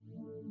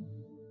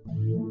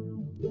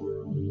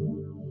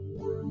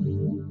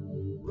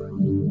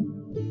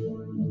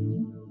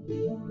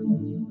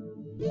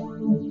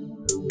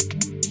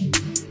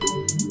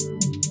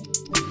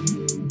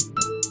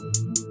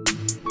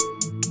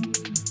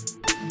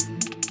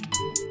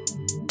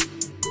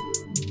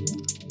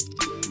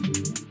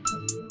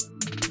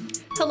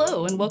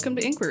Hello and welcome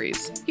to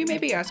InQueeries. You may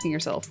be asking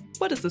yourself,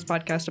 what is this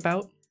podcast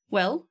about?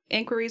 Well,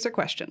 inquiries are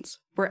questions.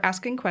 We're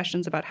asking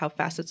questions about how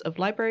facets of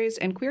libraries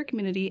and queer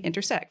community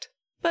intersect,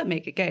 but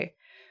make it gay.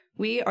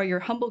 We are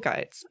your humble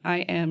guides. I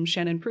am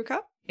Shannon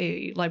Prukop,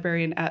 a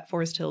librarian at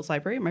Forest Hills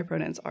Library. My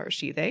pronouns are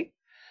she, they.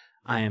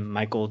 I am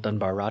Michael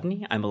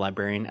Dunbar-Rodney. I'm a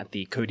librarian at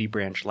the Cody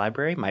Branch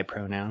Library. My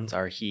pronouns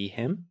are he,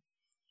 him.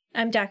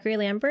 I'm Dacre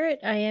Lambert.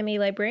 I am a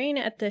librarian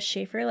at the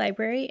Schaefer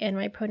Library, and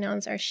my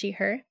pronouns are she,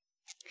 her.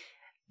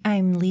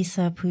 I'm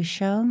Lisa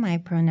Pouchot. My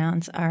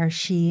pronouns are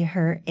she,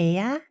 her,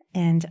 ea,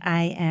 and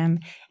I am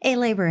a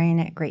librarian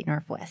at Great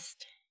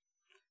Northwest.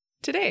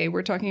 Today,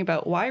 we're talking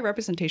about why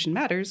representation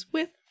matters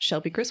with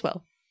Shelby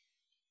Criswell.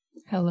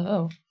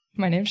 Hello,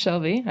 my name's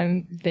Shelby.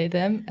 I'm they,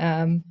 them.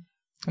 I'm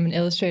an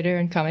illustrator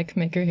and comic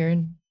maker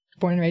here,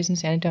 born and raised in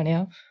San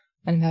Antonio,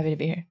 and I'm happy to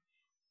be here.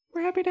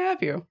 We're happy to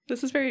have you.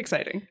 This is very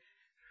exciting.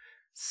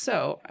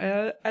 So,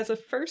 as a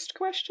first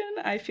question,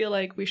 I feel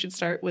like we should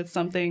start with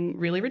something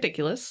really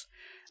ridiculous,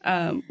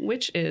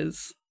 which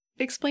is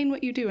explain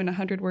what you do in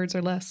 100 words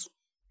or less.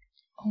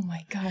 Oh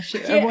my gosh!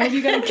 Are one of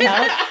you gonna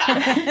count?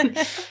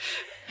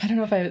 I don't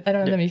know if I don't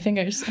have that many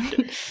fingers.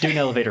 Do an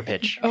elevator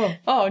pitch.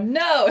 Oh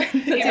no! That's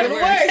even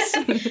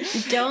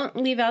worse. Don't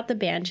leave out the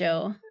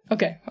banjo.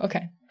 Okay.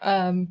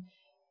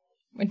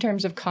 In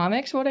terms of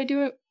comics, what I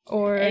do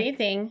or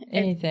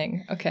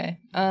anything. Okay.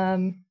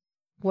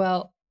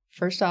 Well,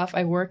 first off,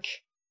 I work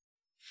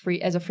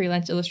as a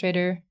freelance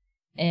illustrator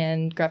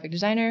and graphic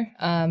designer.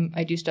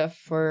 I do stuff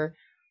for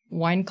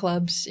wine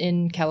clubs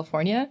in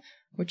California,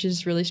 which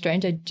is really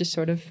strange. I just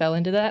sort of fell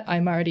into that.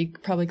 I'm already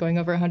probably going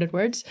over 100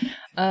 words.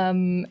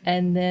 And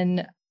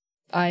then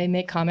I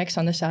make comics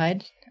on the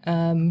side,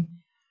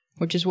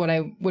 which is what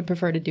I would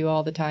prefer to do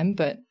all the time,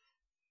 but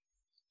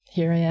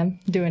here I am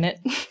doing it.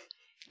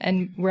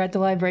 And we're at the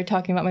library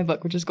talking about my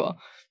book, which is cool.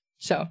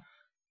 So.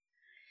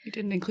 You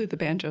didn't include the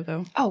banjo,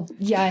 though. Oh,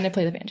 yeah, and I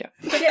play the banjo.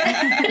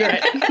 You're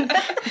right.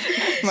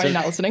 Am I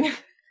not listening?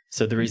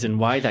 So the reason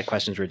why that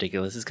question is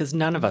ridiculous is because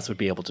none of us would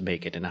be able to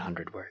make it in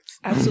 100 words.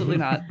 Absolutely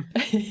not.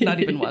 Not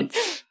even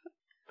once.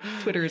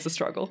 Twitter is a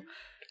struggle.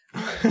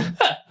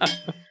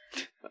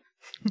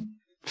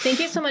 Thank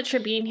you so much for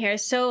being here.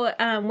 So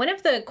one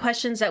of the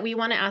questions that we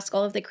want to ask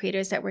all of the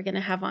creators that we're going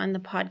to have on the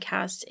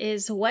podcast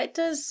is, what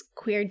does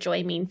queer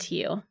joy mean to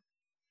you?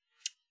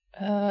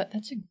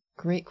 That's a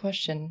great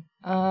question.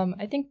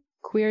 I think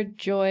queer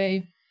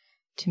joy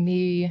to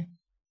me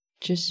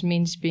just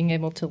means being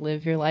able to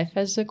live your life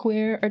as a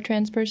queer or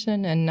trans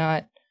person and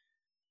not,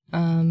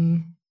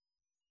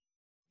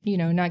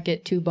 not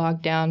get too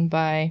bogged down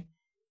by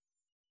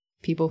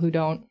people who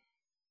don't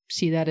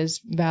see that as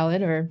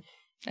valid,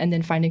 and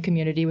then finding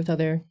community with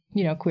other,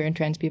 queer and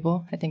trans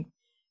people. I think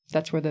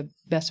that's where the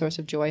best source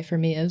of joy for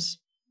me is.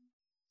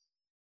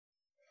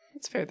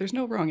 That's fair. There's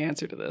no wrong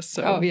answer to this.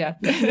 So. Oh, yeah.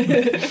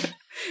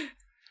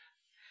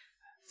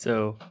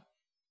 So,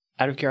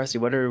 out of curiosity,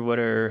 what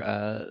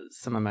are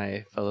some of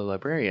my fellow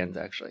librarians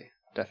actually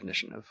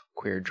definition of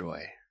queer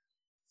joy?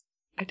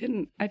 I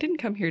didn't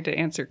come here to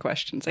answer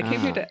questions. I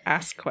came here to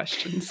ask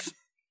questions.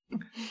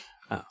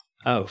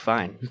 Oh,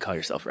 fine. You call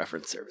yourself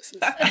reference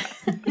services.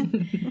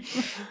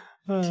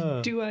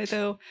 Do I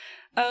though?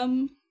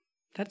 I'm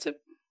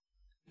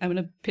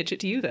gonna pitch it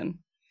to you then,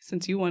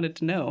 since you wanted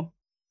to know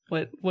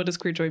what does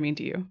queer joy mean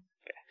to you?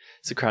 Okay.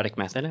 Socratic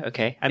method.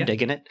 Okay, I'm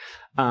digging it.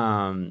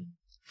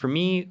 For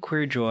me,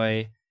 queer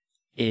joy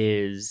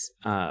is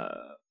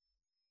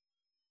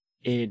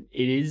it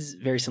is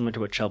very similar to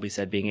what Shelby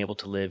said, being able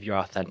to live your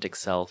authentic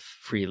self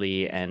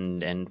freely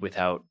and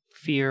without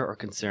fear or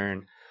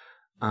concern.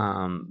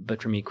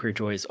 But for me, queer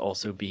joy is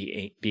also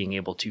being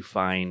able to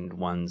find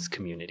one's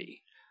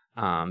community,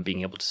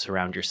 being able to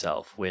surround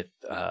yourself with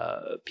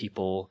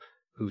people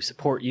who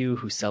support you,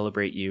 who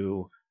celebrate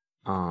you,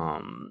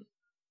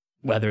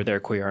 whether they're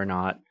queer or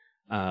not,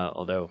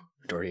 although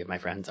majority of my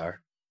friends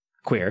are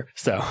queer,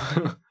 so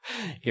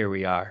here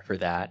we are for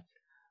that.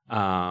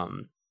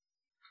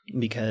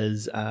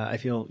 Because I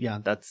feel,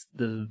 that's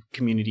the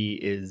community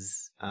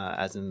is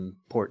as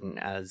important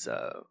as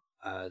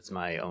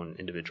my own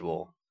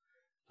individual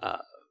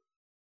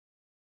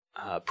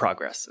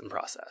progress and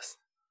process.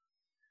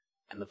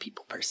 I'm a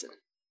people person.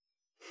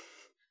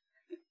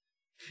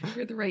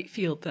 You're the right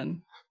field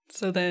then.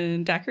 So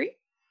then, Dacre?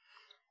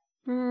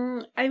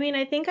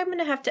 I think I'm going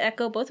to have to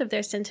echo both of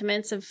their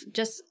sentiments of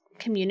just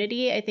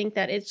community. I think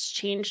that it's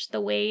changed the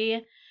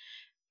way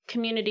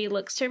community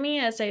looks for me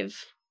as I've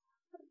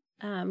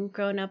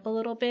grown up a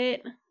little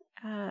bit.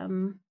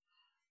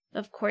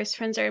 Of course,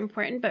 friends are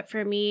important, but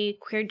for me,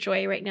 queer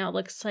joy right now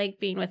looks like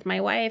being with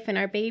my wife and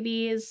our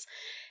babies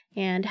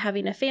and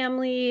having a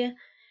family.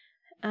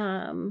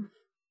 I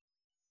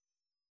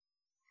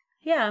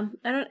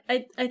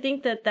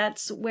think that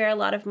that's where a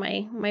lot of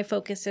my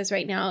focus is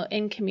right now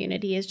in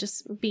community, is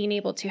just being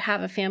able to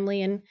have a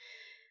family and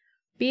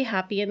be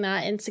happy in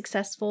that and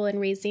successful in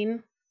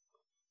raising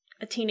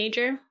a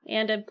teenager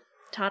and a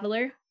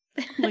toddler.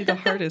 Like the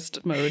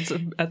hardest modes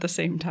at the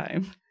same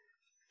time.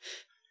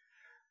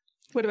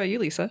 What about you,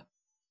 Lisa?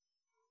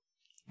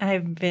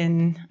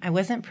 I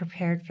wasn't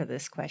prepared for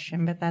this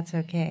question, but that's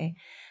okay.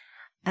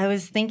 I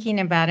was thinking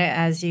about it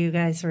as you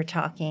guys were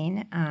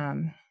talking.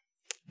 I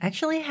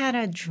actually had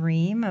a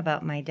dream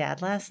about my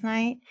dad last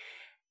night,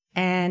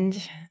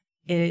 and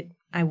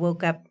I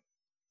woke up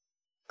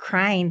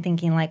crying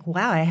thinking like,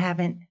 wow, I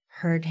haven't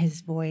heard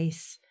his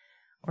voice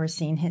or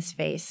seen his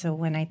face. So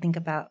when I think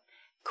about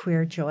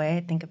Queer Joy,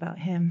 I think about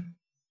him,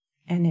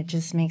 and it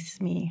just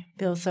makes me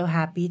feel so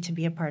happy to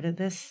be a part of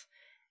this.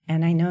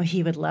 And I know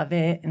he would love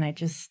it. And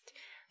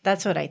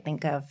that's what I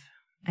think of.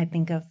 I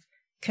think of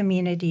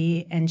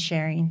community and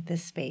sharing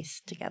this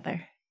space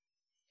together.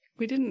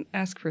 We didn't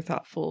ask for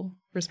thoughtful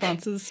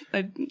responses.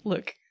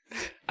 Look,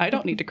 I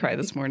don't need to cry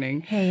this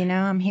morning. Hey,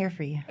 I'm here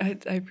for you. I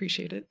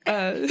appreciate it.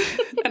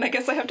 And I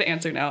guess I have to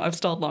answer now. I've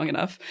stalled long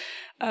enough.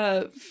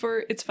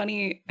 It's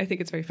funny. I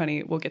think it's very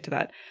funny. We'll get to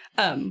that.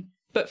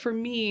 But for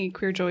me,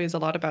 Queer Joy is a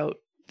lot about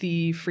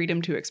the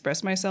freedom to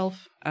express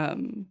myself,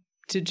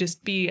 to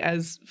just be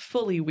as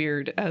fully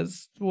weird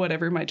as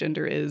whatever my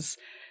gender is,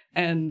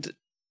 and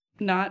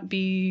not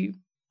be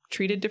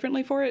treated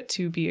differently for it,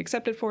 to be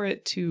accepted for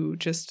it, to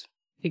just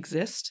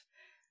exist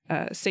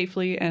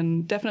safely.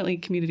 And definitely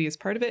community is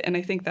part of it. And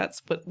I think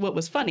that's what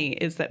was funny,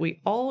 is that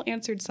we all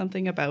answered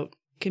something about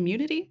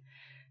community.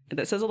 And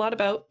that says a lot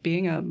about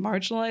being a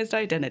marginalized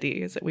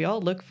identity, is that we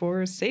all look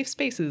for safe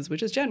spaces,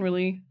 which is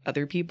generally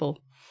other people.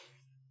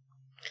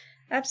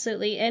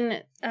 Absolutely.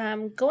 And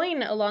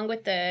going along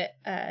with the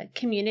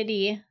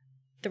community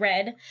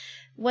thread,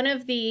 one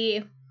of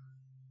the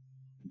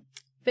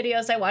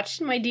videos I watched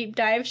in my deep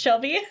dive,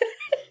 Shelby,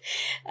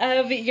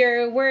 of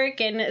your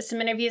work and some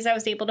interviews I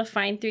was able to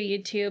find through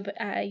YouTube,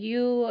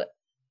 you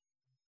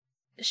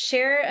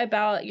share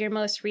about your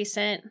most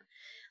recently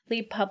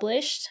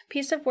published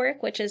piece of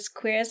work, which is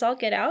Queer as All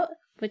Get Out,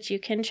 which you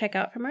can check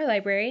out from our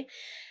library.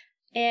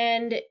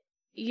 And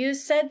you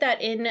said that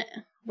in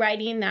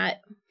writing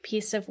that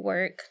piece of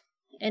work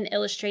and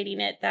illustrating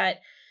it,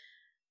 that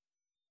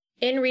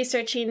in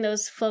researching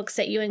those folks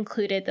that you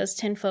included, those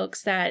 10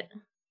 folks, that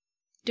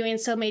doing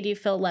so made you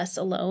feel less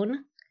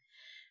alone.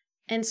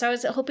 And so I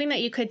was hoping that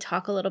you could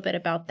talk a little bit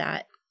about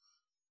that.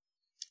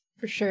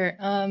 For sure.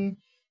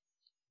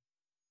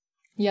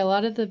 Yeah, a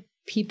lot of the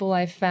people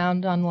I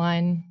found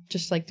online,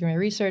 just like through my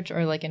research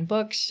or like in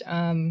books,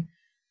 kind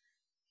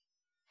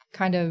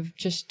of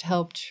just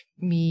helped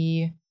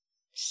me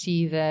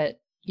see that,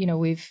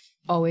 we've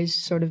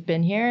always sort of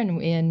been here,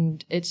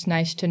 and it's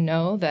nice to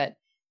know that,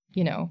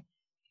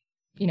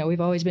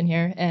 we've always been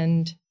here.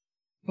 And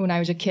when I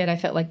was a kid, I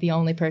felt like the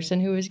only person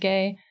who was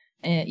gay,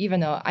 and even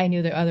though I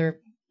knew the other,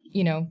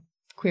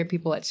 queer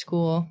people at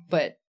school,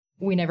 but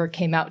we never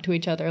came out to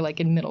each other like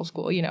in middle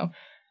school,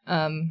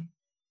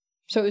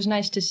 So it was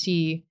nice to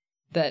see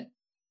that,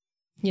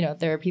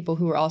 there are people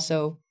who were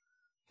also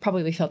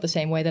probably felt the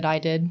same way that I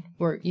did,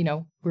 where,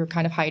 we were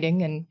kind of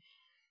hiding,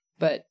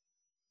 but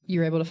you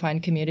were able to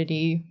find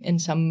community in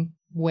some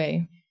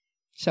way.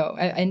 So,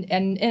 and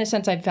in a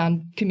sense, I've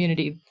found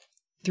community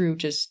through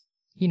just,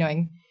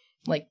 knowing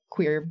like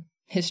queer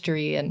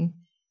history, and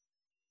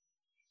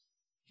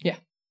yeah.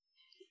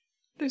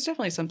 There's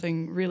definitely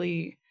something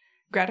really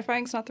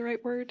gratifying, is not the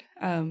right word.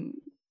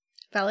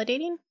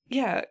 Validating?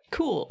 Yeah,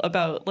 cool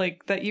about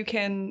like that you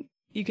can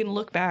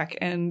look back,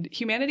 and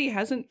humanity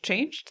hasn't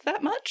changed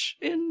that much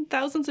in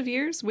thousands of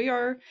years. We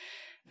are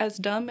as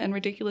dumb and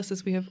ridiculous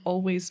as we have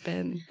always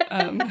been.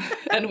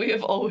 And we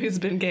have always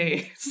been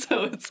gay.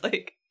 So it's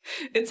like,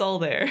 it's all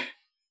there.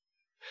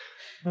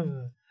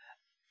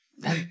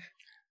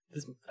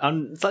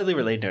 On slightly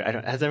related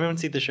note, has everyone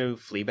seen the show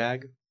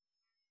Fleabag?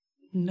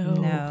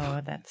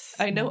 No,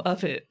 I know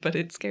of it, but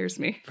it scares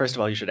me. First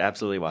of all, you should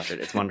absolutely watch it.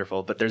 It's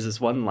wonderful. But there's this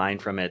one line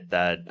from it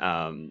that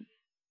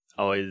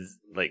always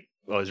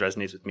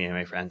resonates with me and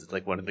my friends. It's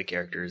like one of the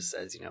characters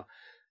says,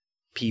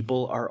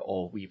 people are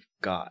all we've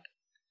got.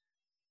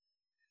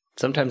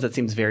 Sometimes that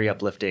seems very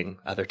uplifting.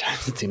 Other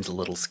times it seems a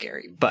little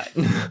scary. But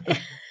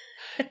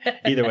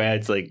either way,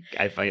 it's like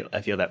I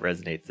feel that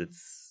resonates.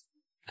 It's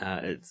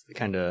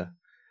kind of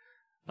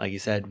like you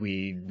said.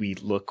 We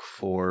look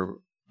for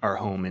our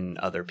home in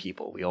other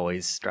people. We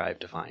always strive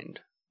to find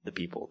the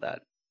people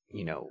that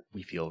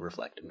we feel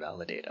reflect and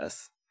validate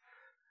us.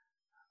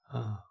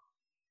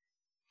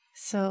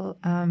 So,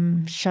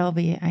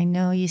 Shelby, I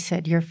know you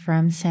said you're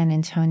from San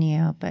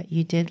Antonio, but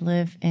you did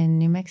live in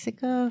New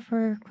Mexico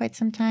for quite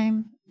some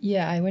time.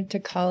 Yeah, I went to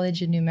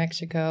college in New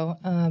Mexico.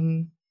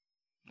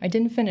 I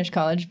didn't finish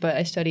college, but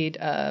I studied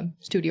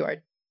studio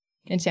art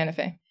in Santa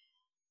Fe.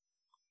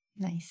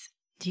 Nice.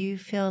 Do you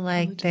feel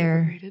like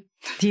there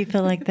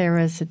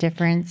was a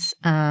difference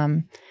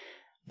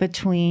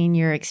between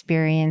your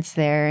experience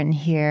there and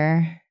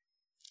here?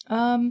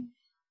 A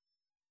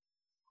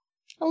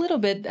little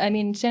bit. I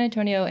mean, San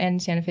Antonio and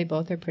Santa Fe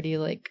both are pretty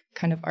like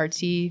kind of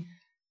artsy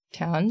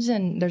towns,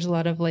 and there's a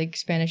lot of like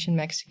Spanish and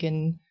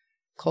Mexican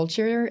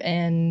culture,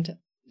 and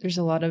there's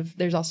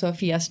also a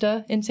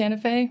fiesta in Santa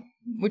Fe,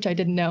 which I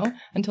didn't know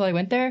until I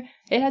went there.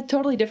 It had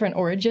totally different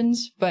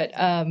origins, but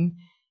a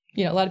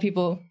lot of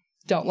people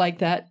don't like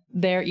that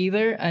there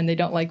either, and they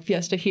don't like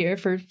Fiesta here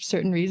for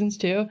certain reasons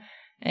too.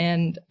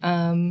 And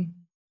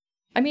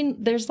I mean,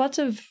 there's lots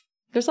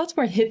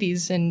more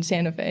hippies in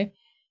Santa Fe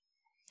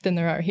than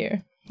there are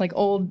here, like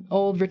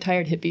old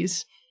retired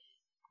hippies,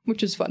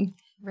 which is fun.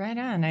 Right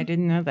on. I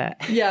didn't know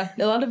that. Yeah,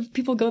 a lot of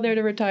people go there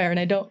to retire, and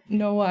I don't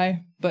know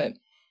why, but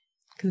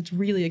because it's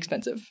really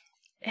expensive.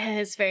 It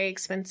is very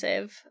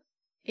expensive.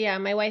 Yeah,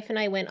 my wife and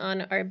I went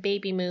on our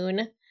baby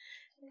moon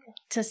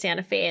to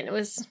Santa Fe, and it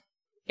was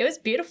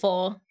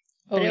beautiful,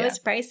 but it was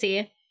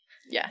pricey.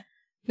 Yeah.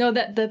 No,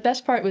 the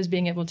best part was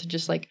being able to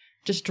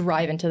just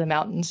drive into the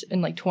mountains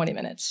in like 20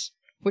 minutes,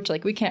 which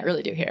like we can't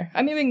really do here.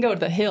 I mean, we can go to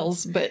the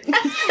hills, but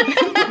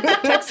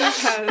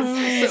Texas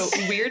has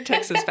weird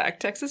Texas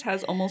fact. Texas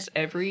has almost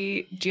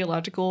every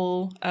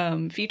geological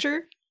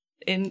feature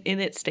in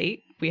its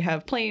state. We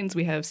have plains,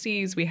 we have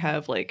seas, we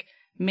have like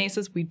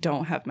mesas. We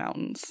don't have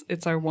mountains.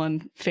 It's our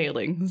one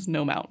failing. There's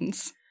no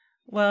mountains.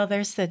 Well,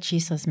 there's the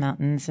Chisos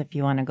Mountains if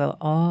you want to go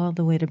all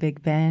the way to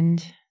Big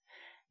Bend.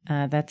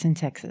 That's in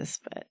Texas,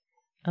 but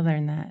other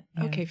than that.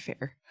 Yeah. Okay,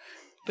 fair.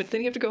 But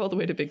then you have to go all the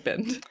way to Big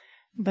Bend.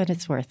 But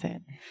it's worth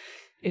it.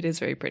 It is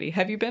very pretty.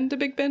 Have you been to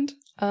Big Bend?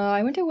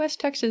 I went to West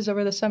Texas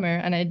over the summer,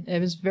 and it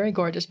was very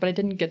gorgeous, but I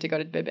didn't get to go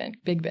to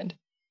Big Bend.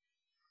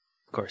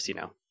 Of course,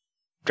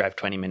 drive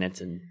 20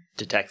 minutes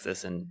to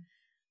Texas and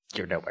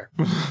you're nowhere.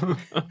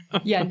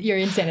 Yeah, you're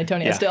in San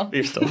Antonio still.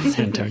 You're still in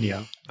San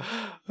Antonio.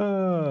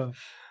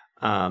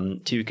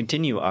 To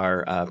continue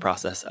our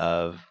process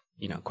of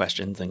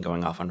questions and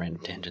going off on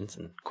random tangents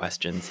and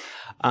questions,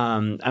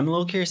 I'm a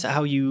little curious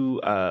how you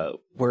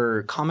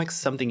were comics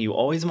something you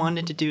always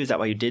wanted to do? Is that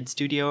why you did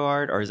studio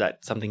art, or is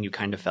that something you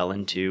kind of fell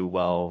into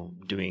while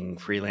doing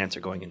freelance or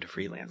going into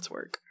freelance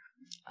work?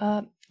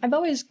 I've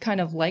always kind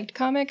of liked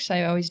comics.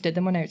 I always did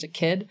them when I was a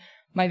kid.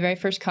 My very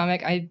first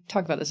comic, I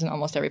talk about this in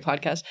almost every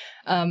podcast,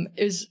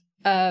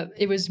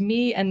 it was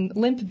me and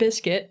Limp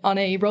Bizkit on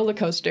a roller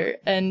coaster,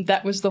 and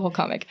that was the whole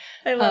comic.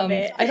 I love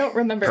it. I don't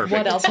remember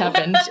what else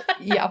happened.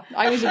 Yeah,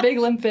 I was a big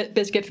Limp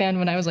Bizkit fan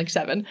when I was like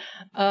 7,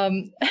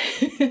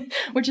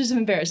 which is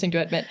embarrassing to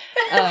admit.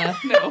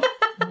 No.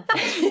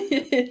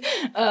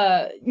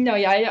 No,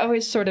 yeah, I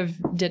always sort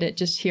of did it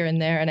just here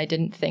and there, and I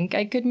didn't think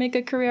I could make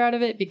a career out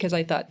of it because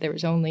I thought there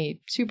was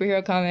only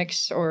superhero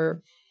comics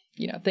or,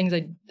 things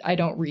I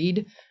don't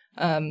read.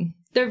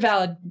 They're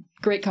valid,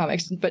 great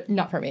comics, but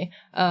not for me.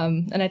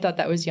 And I thought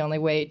that was the only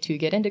way to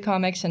get into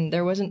comics, and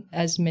there wasn't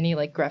as many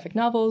like graphic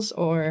novels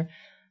or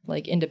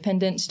like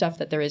independent stuff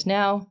that there is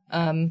now.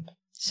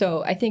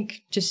 So I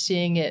think just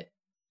seeing it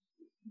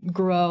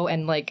grow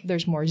and like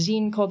there's more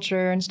zine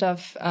culture and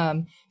stuff,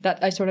 that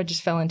I sort of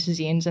just fell into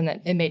zines, and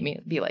that it made me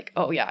be like,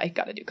 oh yeah, I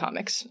gotta do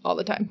comics all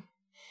the time.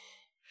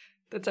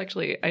 That's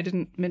actually, I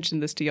didn't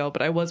mention this to y'all,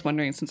 but I was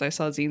wondering, since I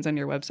saw zines on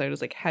your website, I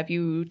was like, have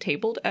you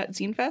tabled at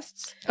Zine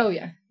Fests? Oh,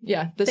 yeah.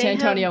 Yeah, the San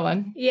Antonio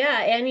one.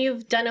 Yeah, and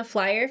you've done a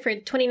flyer for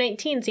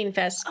 2019 Zine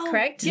Fest,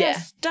 correct?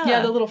 Yes, duh.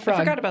 Yeah, the little frog. I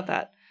forgot about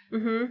that.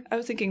 Mm-hmm. I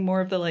was thinking more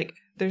of the, like,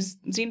 there's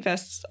Zine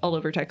Fests all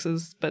over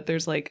Texas, but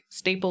there's, like,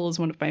 Staple is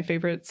one of my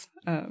favorites.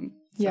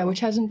 Yeah, which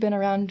hasn't been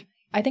around.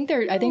 I think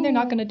they're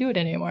not going to do it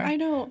anymore. I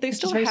know. They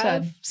still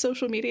have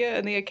social media,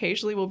 and they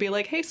occasionally will be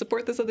like, hey,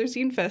 support this other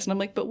Zine Fest. And I'm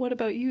like, but what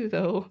about you,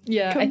 though?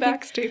 Yeah. Come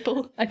back,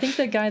 Staple. I think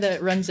the guy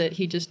that runs it,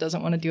 he just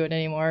doesn't want to do it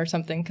anymore or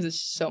something because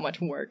it's so much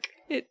work.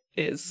 It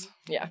is.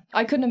 Yeah.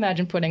 I couldn't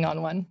imagine putting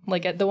on one.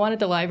 Like, at the one at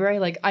the library,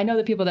 like, I know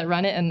the people that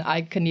run it, and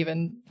I couldn't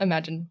even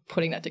imagine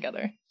putting that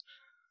together.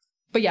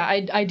 But yeah,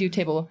 I do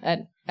table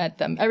at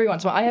them every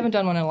once in a while. I haven't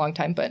done one in a long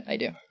time, but I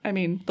do. I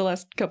mean, the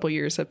last couple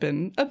years have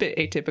been a bit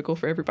atypical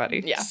for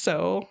everybody. Yeah.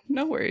 So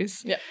no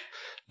worries. Yeah.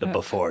 The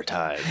before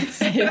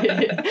times.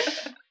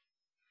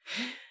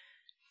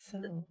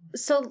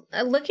 So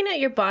looking at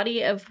your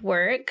body of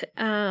work,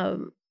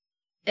 one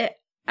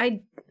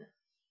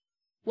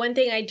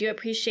thing I do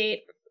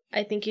appreciate,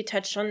 I think you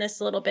touched on this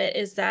a little bit,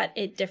 is that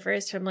it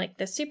differs from like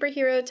the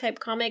superhero type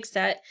comics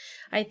that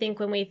I think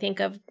when we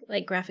think of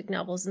like graphic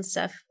novels and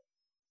stuff,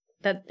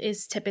 that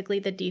is typically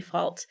the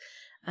default.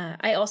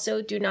 I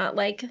also do not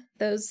like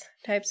those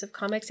types of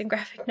comics and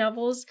graphic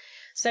novels.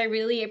 So I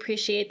really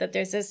appreciate that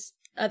there's this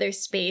other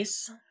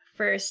space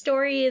for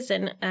stories.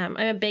 And I'm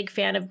a big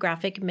fan of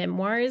graphic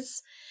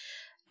memoirs.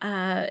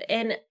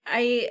 And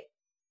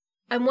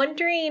I'm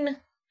wondering,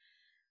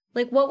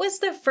 like, what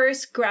was the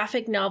first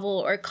graphic novel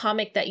or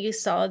comic that you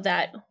saw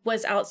that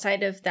was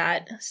outside of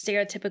that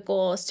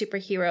stereotypical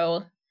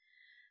superhero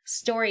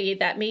story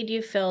that made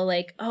you feel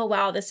like, oh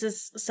wow, this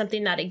is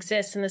something that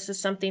exists and this is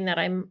something that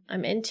I'm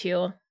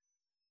into?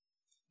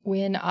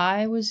 When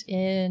I was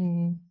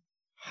in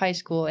high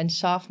school in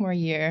sophomore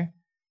year,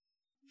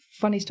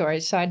 funny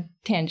story, side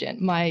tangent,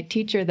 my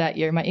teacher that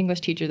year, my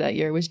English teacher that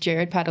year, was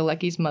Jared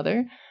Padalecki's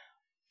mother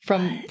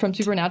from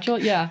Supernatural.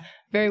 Yeah,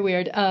 very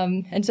weird.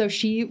 And so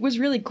she was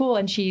really cool,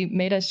 and she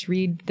made us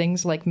read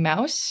things like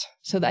Mouse.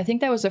 So I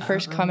think that was the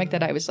first comic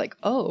that I was like,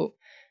 oh,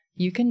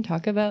 you can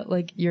talk about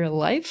like your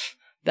life?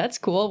 That's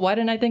cool. Why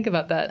didn't I think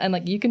about that? And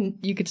like you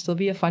could still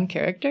be a fun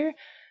character.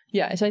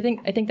 Yeah. So I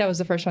think that was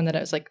the first one that I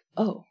was like,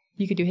 oh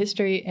you could do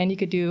history and you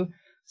could do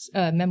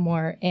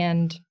memoir,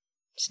 and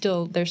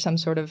still there's some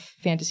sort of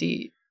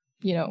fantasy,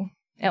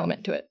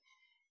 element to it.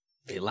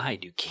 They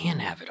lied. You can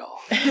have it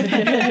all.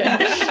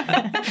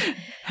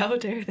 How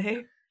dare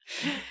they?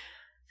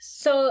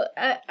 So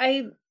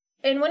I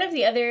in one of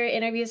the other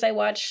interviews I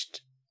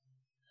watched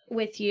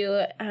with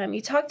you,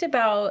 you talked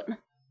about,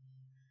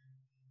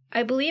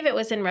 I believe it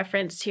was in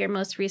reference to your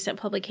most recent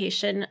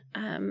publication,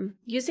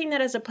 using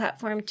that as a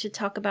platform to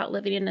talk about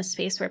living in a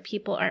space where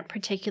people aren't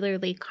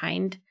particularly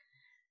kind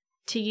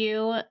to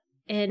you.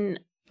 And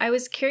I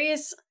was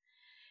curious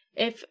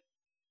if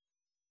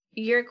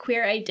your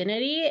queer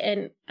identity,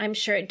 and I'm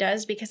sure it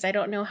does because I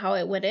don't know how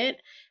it wouldn't,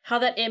 how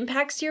that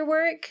impacts your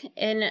work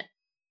and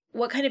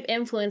what kind of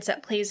influence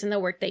that plays in the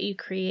work that you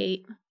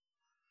create.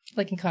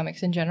 Like in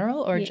comics in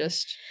general, or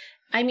just...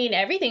 I mean,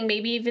 everything,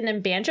 maybe even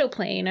in banjo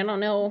playing. I don't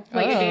know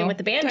what you're doing with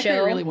the banjo.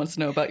 Definitely really wants to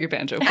know about your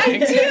banjo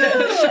playing. I do!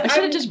 I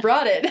should have just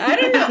brought it. I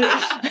don't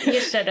know.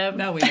 You should have.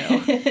 Now we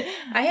know.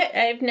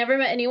 I've never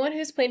met anyone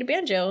who's played a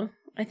banjo.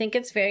 I think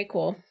it's very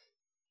cool.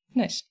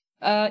 Nice.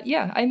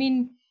 Yeah, I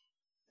mean,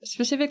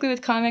 specifically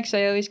with comics,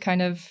 I always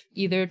kind of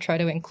either try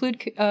to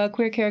include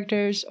queer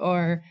characters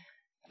or,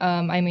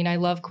 I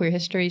love queer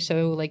history,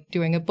 so like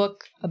doing a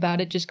book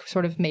about it just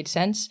sort of made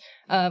sense.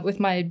 With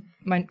my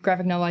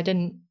graphic novel, I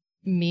didn't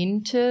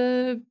mean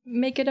to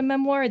make it a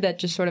memoir. That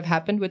just sort of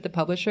happened with the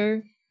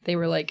publisher. They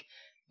were like,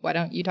 why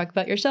don't you talk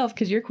about yourself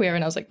because you're queer?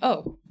 And I was like,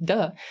 oh,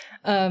 duh.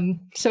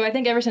 So I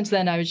think ever since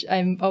then,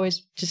 I'm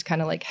always just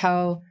kind of like,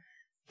 how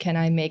can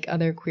I make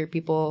other queer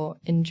people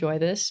enjoy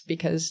this?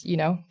 Because,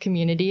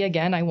 community,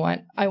 again, I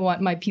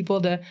want my people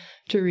to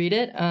read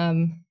it.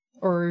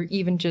 Or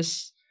even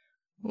just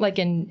like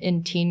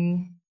in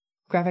teen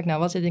graphic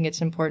novels, I think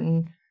it's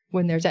important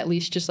when there's at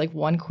least just like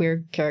one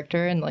queer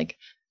character and like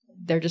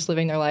they're just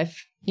living their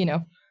life,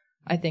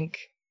 I think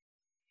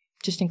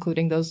just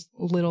including those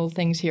little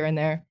things here and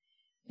there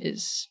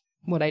is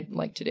what I'd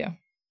like to do.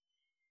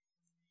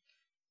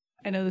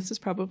 I know this is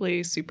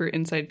probably super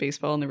inside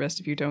baseball and the rest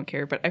of you don't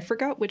care, but I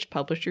forgot which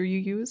publisher you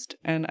used,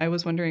 and I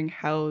was wondering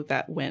how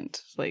that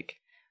went. Like,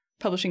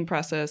 publishing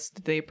process,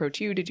 did they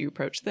approach you? Did you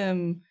approach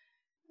them?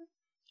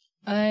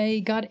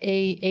 I got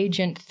a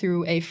agent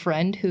through a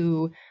friend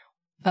who,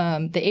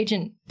 the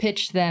agent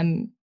pitched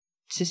them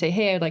to say,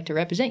 hey, I'd like to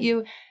represent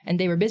you. And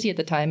they were busy at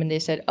the time. And they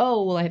said,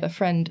 oh, well, I have a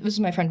friend. This is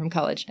my friend from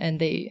college. And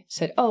they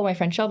said, oh, my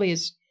friend Shelby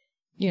is,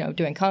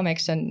 doing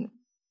comics and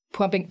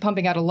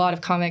pumping out a lot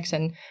of comics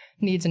and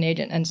needs an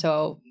agent. And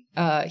so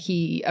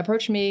he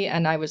approached me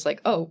and I was like,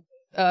 oh,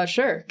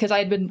 sure. Because I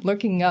had been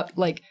looking up,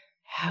 like,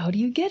 how do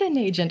you get an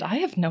agent? I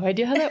have no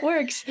idea how that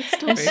works. It's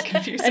still very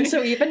confusing. And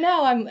so even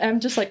now I'm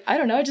just like, I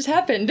don't know. It just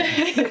happened.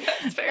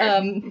 That's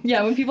fair.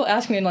 Yeah, when people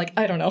ask me, I'm like,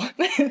 I don't know.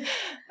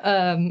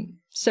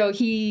 So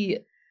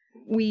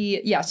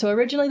so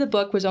originally the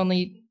book was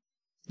only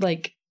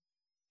like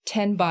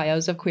 10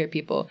 bios of queer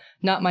people,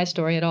 not my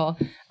story at all.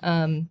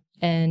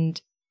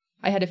 And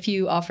I had a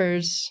few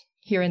offers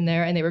here and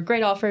there, and they were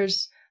great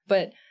offers,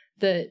 but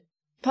the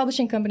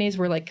publishing companies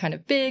were like kind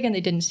of big and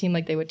they didn't seem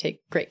like they would take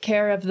great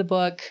care of the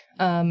book.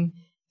 And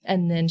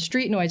then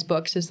Street Noise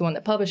Books is the one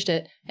that published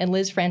it, and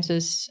Liz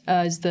Francis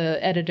is the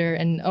editor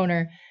and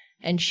owner.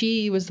 And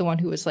she was the one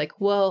who was like,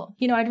 well,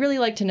 I'd really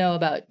like to know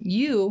about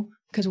you,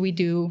 because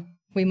we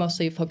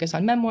mostly focus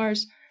on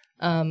memoirs.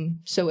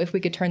 So if we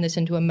could turn this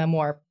into a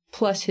memoir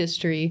plus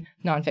history,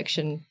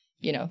 nonfiction,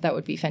 that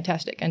would be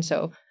fantastic. And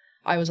so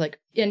I was like,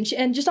 and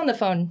just on the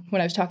phone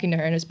when I was talking to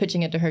her and I was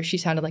pitching it to her, she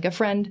sounded like a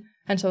friend.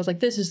 And so I was like,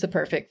 this is the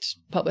perfect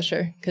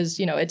publisher because,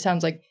 it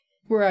sounds like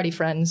we're already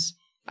friends.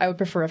 I would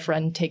prefer a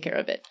friend take care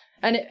of it.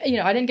 And,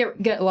 I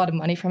didn't get a lot of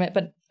money from it,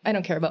 but I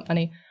don't care about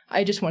money.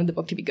 I just wanted the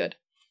book to be good.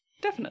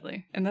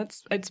 Definitely. And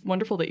it's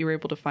wonderful that you were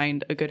able to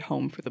find a good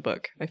home for the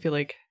book. I feel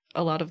like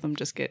a lot of them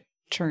just get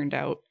churned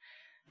out.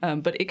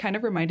 But it kind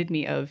of reminded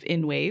me of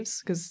In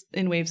Waves, because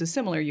In Waves is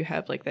similar. You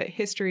have like that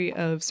history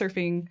of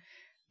surfing,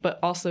 but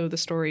also the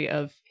story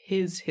of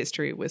his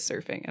history with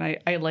surfing. And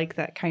I like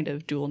that kind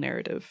of dual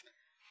narrative.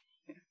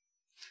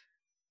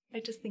 I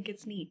just think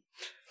it's neat.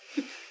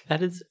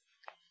 That is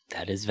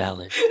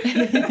valid.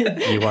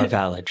 You are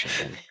valid,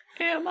 Shannon.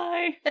 Am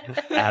I?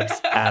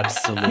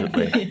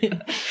 Absolutely.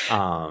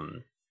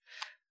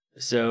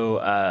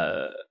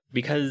 So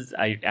because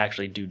I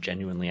actually do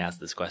genuinely ask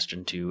this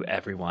question to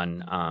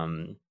everyone,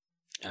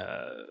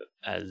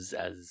 as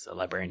a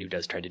librarian who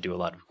does try to do a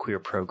lot of queer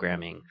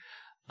programming,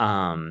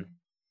 were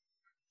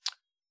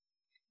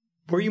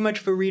you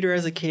much of a reader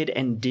as a kid,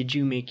 and did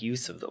you make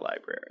use of the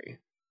library?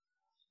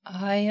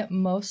 I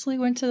mostly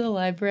went to the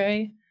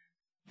library.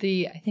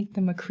 I think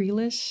the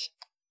Macrelis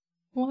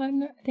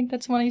one, I think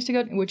that's the one I used to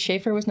go to, which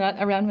Schaefer was not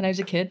around when I was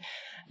a kid,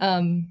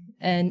 and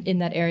in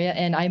that area.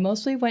 And I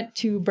mostly went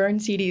to burn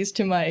CDs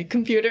to my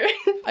computer.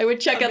 I would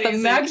check out the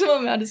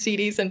maximum amount of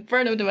CDs and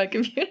burn them to my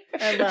computer.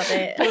 I love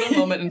it. What a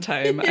moment in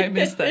time. I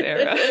miss that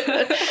era.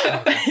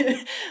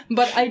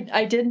 But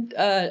I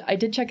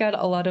did check out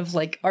a lot of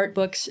like art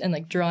books and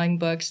like drawing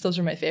books. Those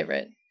were my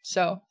favorite.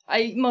 So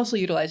I mostly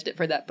utilized it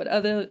for that. But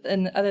other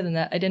than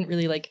that, I didn't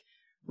really like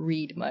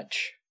read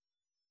much.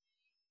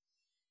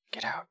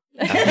 Get out.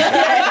 No,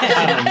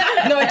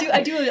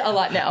 I do a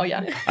lot now.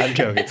 Yeah, I'm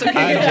joking. I'm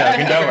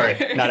joking. Don't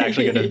worry. Not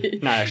actually gonna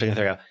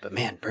throw you out. But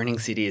man, burning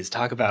CDs.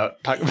 Talk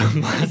about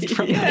blast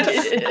from the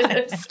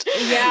past.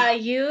 Yeah,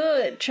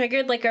 you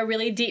triggered like a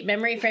really deep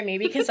memory for me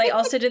because I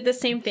also did the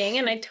same thing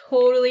and I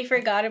totally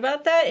forgot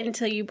about that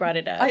until you brought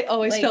it up. I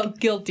always felt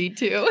guilty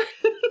too.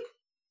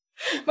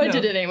 But I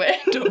did it anyway.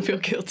 Don't feel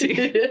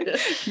guilty.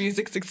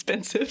 Music's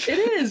expensive. It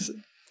is.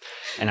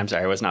 And I'm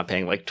sorry, I was not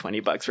paying like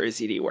 $20 for a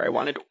CD where I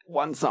wanted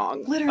one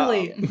song.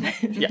 Literally.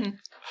 Yeah.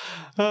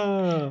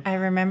 I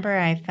remember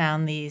I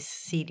found these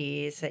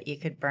CDs that you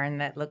could burn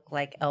that look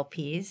like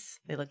LPs.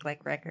 They look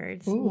like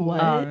records. Ooh,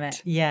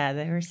 what? Yeah,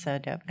 they were so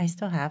dope. I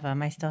still have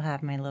them. I still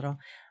have my little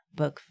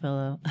book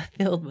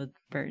filled with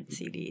burned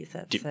CDs.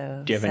 That's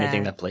do you have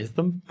anything that plays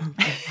them?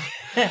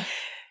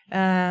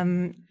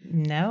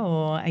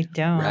 No, I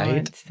don't.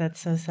 Right? That's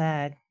so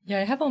sad. Yeah,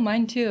 I have all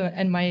mine too.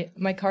 And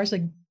my car's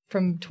like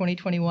from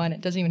 2021.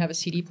 It doesn't even have a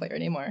CD player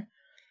anymore.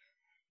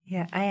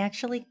 Yeah, I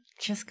actually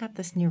just got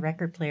this new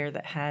record player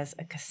that has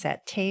a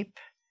cassette tape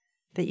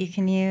that you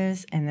can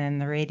use, and then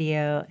the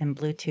radio and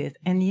Bluetooth.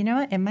 And you know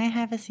what? It might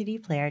have a CD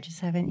player. I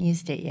just haven't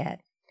used it yet.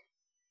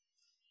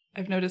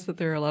 I've noticed that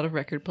there are a lot of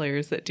record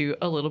players that do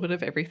a little bit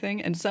of everything,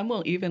 and some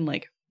will even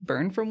like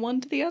burn from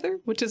one to the other,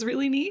 which is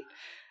really neat.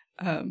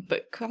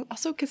 But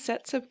also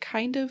cassettes have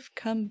kind of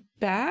come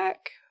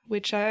back,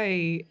 which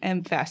I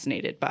am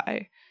fascinated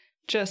by.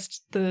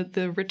 Just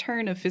the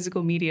return of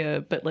physical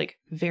media, but like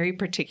very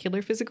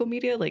particular physical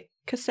media, like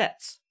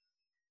cassettes.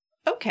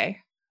 Okay.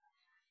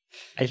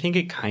 I think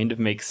it kind of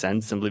makes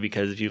sense simply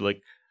because if you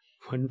like,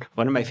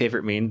 one of my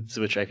favorite memes,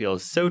 which I feel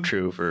is so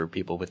true for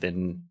people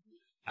within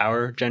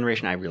our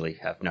generation, I really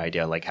have no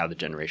idea like how the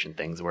generation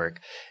things work,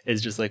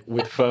 is just like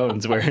with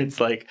phones where it's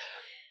like,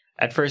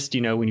 at first,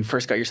 you know, when you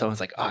first got your cell phone,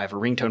 it's like, oh, I have a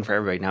ringtone for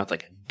everybody. Now it's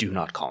like, do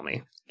not call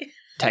me.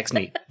 Text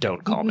me.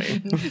 Don't call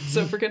me.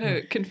 So if we're going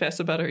to confess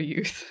about our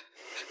youth,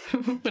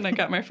 when I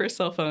got my first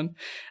cell phone,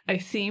 I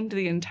themed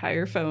the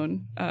entire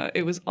phone.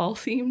 It was all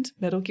themed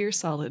Metal Gear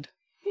Solid.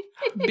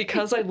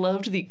 Because I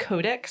loved the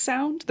codec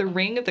sound. The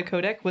ring of the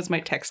codec was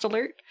my text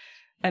alert.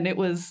 And it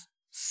was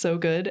so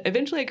good.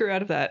 Eventually I grew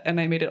out of that and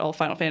I made it all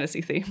Final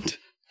Fantasy themed.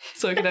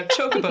 So I could have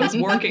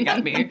chocobos working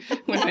at me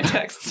when my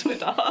texts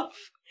went off.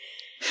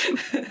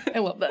 I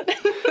love that.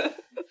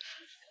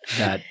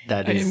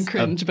 That I is am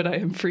cringe, but I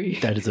am free.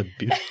 That is a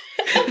beautiful.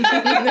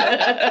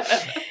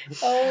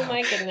 Oh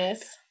my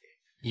goodness.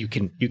 You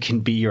can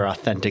be your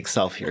authentic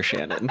self here,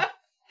 Shannon.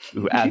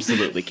 You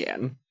absolutely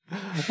can.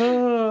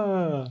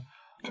 Oh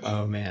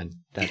man,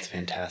 that's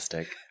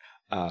fantastic.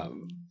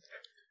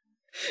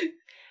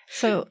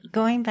 So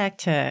going back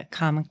to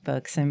comic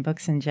books and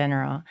books in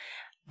general,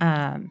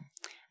 I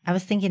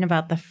was thinking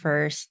about the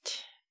first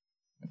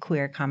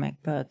queer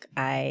comic book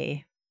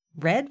I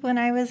read when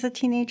I was a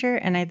teenager,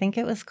 and I think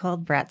it was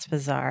called Bratz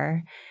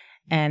Bazaar,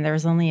 and there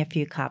was only a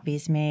few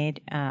copies made,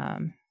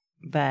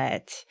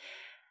 but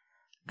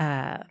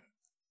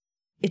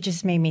it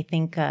just made me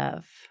think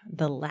of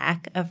the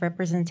lack of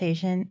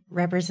representation,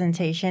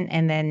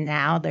 and then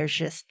now there's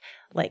just,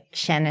 like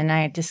Shannon and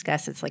I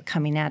discussed, it's like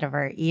coming out of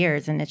our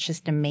ears, and it's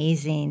just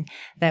amazing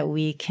that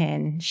we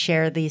can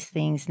share these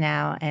things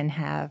now and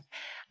have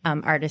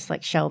artists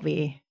like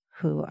Shelby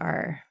who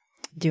are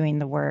doing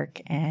the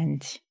work,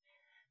 and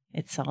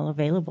it's all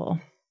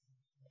available.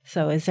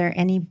 So is there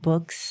any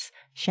books,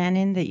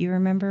 Shannon, that you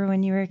remember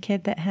when you were a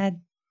kid that had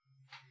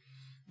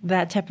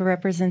that type of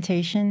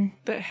representation?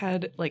 That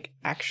had like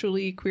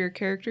actually queer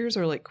characters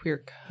or like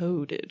queer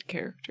coded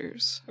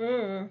characters?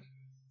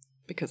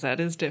 Because that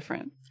is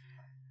different.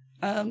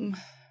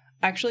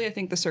 Actually, I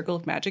think the Circle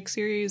of Magic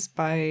series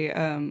by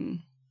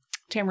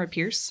Tamara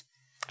Pierce.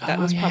 That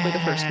was probably the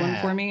first one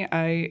for me.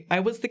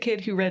 I was the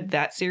kid who read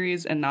that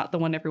series and not the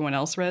one everyone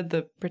else read,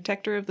 The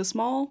Protector of the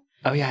Small.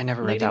 Oh yeah, I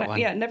never read that one.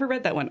 Yeah, never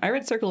read that one. I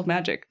read Circle of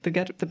Magic,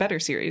 the better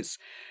series,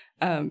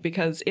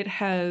 because it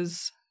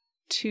has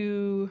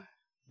two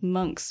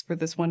monks for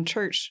this one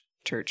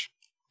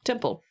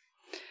temple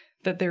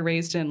that they're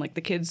raised in. Like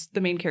the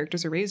main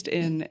characters are raised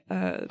in,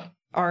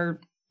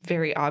 are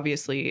very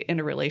obviously in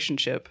a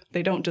relationship.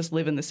 They don't just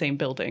live in the same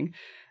building.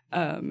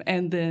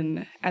 And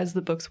then as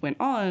the books went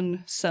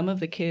on, some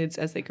of the kids,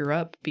 as they grew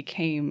up,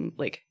 became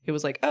like, it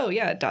was like, oh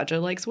yeah, Daja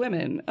likes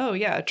women. Oh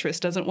yeah, Triss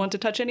doesn't want to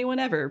touch anyone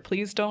ever.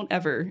 Please don't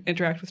ever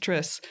interact with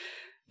Triss.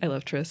 I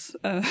love Triss.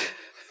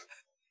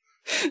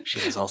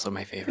 She was also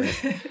my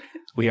favorite.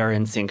 We are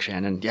in sync,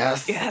 Shannon.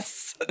 Yes.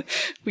 Yes.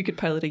 We could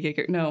pilot a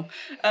Jaeger. No.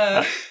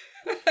 I'm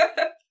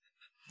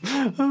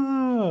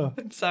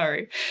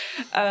sorry.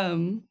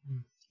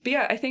 But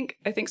yeah, I think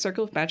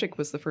Circle of Magic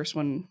was the first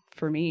one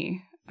for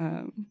me.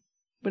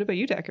 What about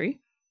you, Daiquiri?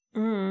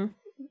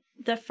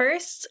 The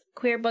first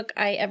queer book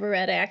I ever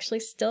read, I actually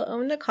still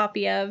owned a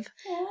copy of.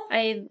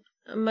 I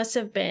must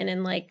have been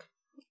in like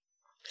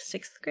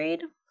 6th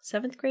grade,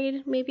 7th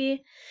grade,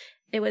 maybe.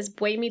 It was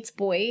Boy Meets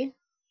Boy.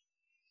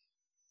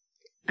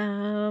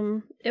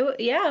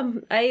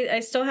 I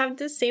still have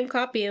the same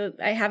copy.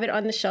 I have it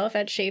on the shelf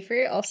at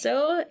Schaefer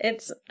also.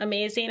 It's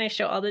amazing. I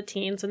show all the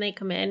teens when they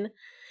come in.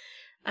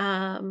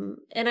 And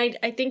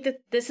I think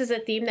that this is a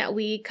theme that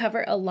we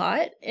cover a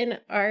lot in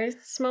our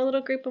small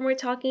little group when we're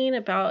talking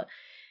about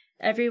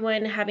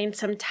everyone having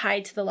some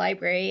tie to the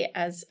library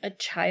as a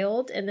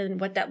child, and then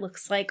what that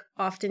looks like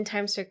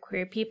oftentimes for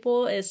queer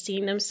people is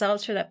seeing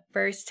themselves for the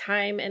first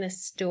time in a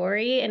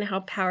story and how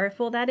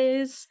powerful that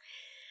is.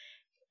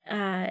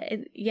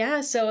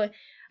 So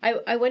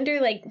I wonder,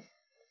 like,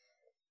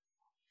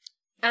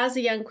 as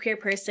a young queer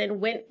person,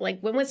 when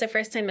was the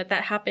first time that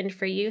happened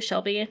for you,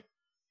 Shelby?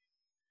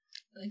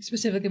 Like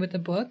specifically with the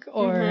book,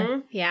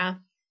 or yeah,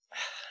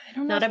 I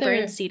don't know. Not a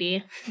burn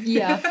CD.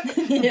 Yeah,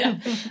 yeah.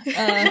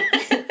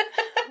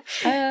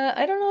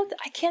 I don't know.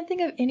 I can't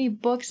think of any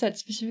books that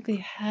specifically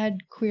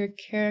had queer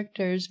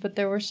characters, but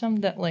there were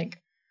some that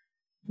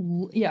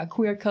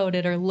queer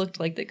coded or looked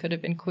like they could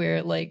have been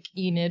queer, like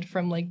Enid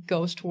from like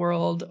Ghost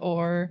World,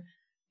 or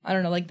I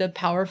don't know, like the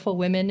powerful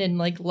women in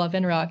like Love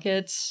and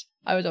Rockets.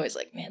 I was always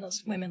like, man,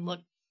 those women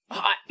look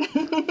hot.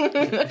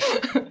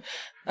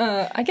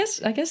 I guess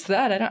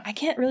that I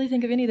can't really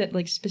think of any that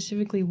like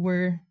specifically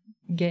were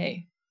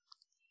gay.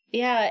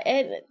 Yeah,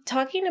 and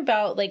talking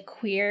about like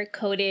queer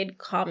coded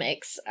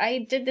comics,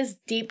 I did this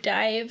deep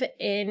dive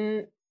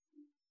in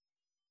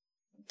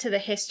to the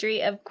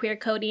history of queer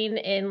coding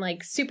in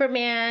like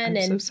Superman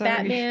and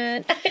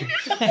Batman.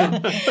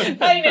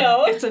 I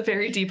know. It's a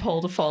very deep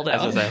hole to fall down.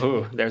 I was like,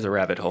 ooh, there's a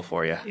rabbit hole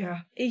for you. Yeah.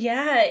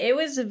 Yeah, it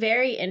was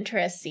very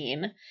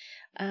interesting.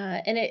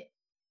 And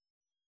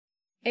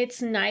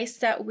it's nice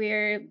that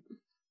we're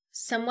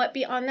somewhat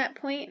beyond that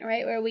point,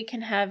 right? Where we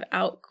can have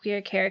out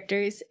queer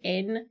characters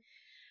in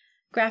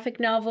graphic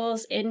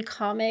novels, in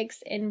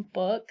comics, in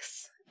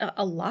books.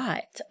 A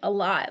lot.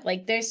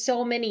 Like, there's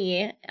so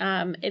many.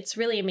 It's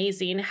really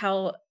amazing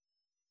how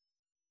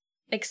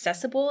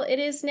accessible it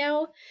is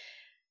now.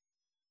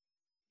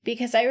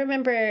 Because I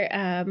remember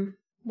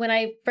when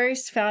I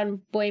first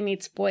found Boy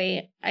Meets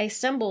Boy, I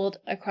stumbled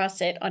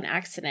across it on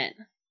accident.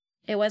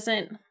 It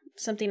wasn't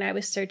something I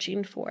was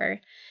searching for.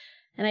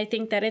 And I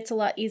think that it's a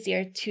lot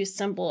easier to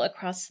stumble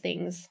across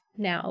things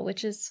now,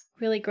 which is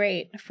really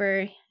great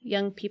for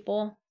young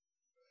people.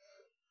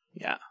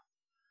 Yeah.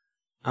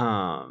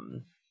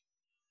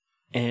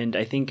 And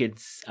I think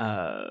it's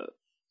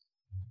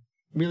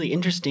really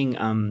interesting.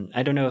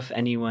 I don't know if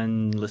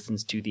anyone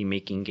listens to the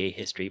Making Gay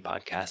History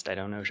podcast. I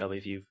don't know, Shelby,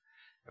 if you've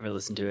ever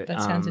listened to it.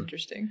 That sounds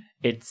interesting.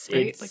 It's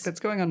like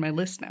that's going on my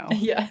list now.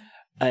 Yeah.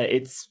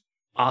 It's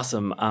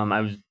awesome.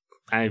 I'm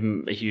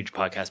a huge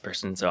podcast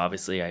person, so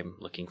obviously I'm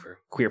looking for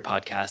queer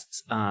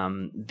podcasts.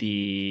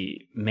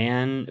 The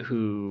man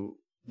who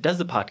does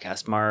the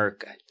podcast,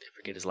 Mark, I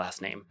forget his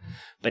last name,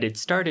 but it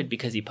started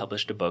because he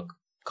published a book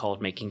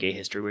called Making Gay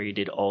History, where he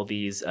did all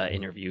these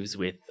interviews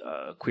with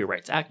queer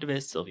rights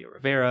activists, Sylvia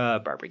Rivera,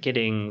 Barbara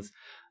Giddings,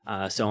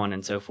 so on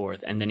and so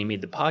forth. And then he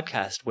made the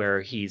podcast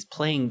where he's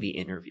playing the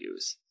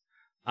interviews.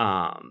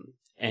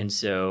 And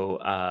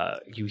so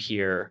you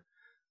hear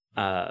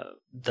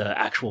the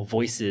actual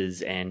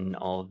voices and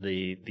all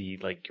the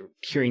like, you're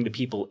hearing the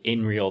people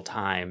in real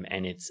time,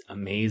 and it's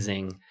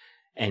amazing.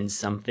 And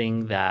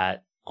something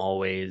that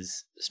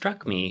always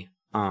struck me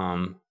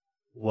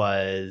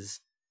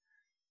was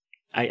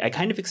I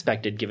kind of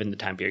expected, given the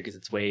time period, because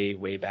it's way,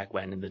 way back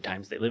when in the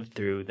times they lived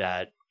through,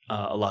 that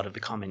a lot of the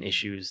common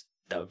issues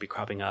that would be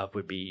cropping up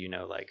would be, you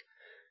know, like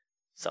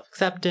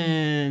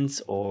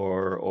self-acceptance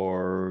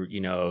or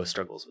you know,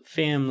 struggles with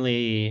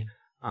family.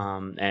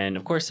 And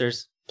of course,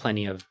 there's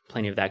plenty of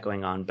that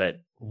going on.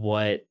 But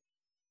what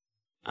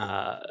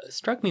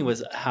struck me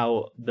was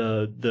how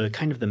the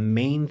kind of the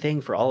main thing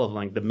for all of them,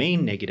 like the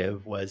main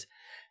negative was,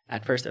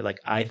 at first they're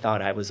like, I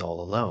thought I was all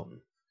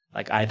alone.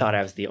 Like, I thought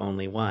I was the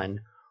only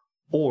one.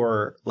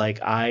 Or like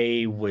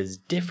I was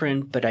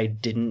different, but I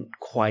didn't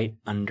quite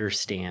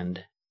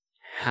understand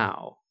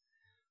how.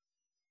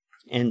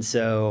 And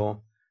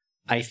so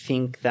I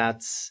think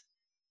that's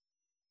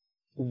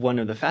one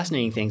of the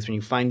fascinating things when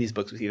you find these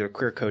books with either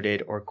queer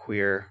coded or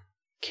queer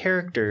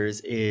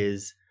characters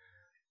is,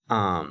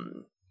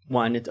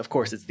 one, of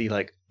course, it's the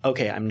like,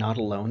 okay, I'm not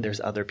alone. There's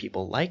other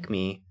people like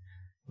me.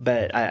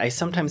 But I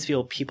sometimes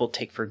feel people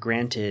take for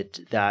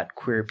granted that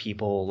queer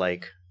people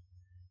like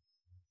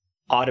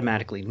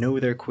automatically know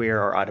they're queer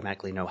or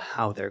automatically know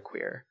how they're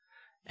queer.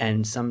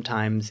 And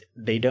sometimes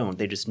they don't.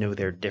 They just know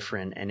they're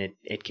different. And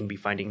it can be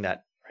finding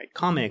that right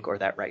comic or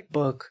that right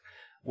book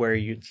where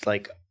you're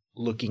like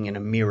looking in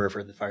a mirror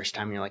for the first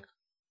time and you're like,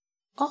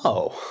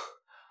 oh,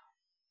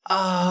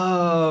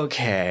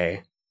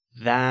 okay,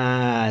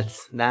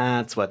 that's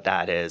what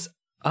that is.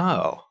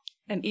 Oh.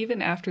 And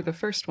even after the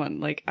first one,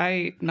 like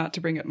not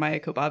to bring up Maya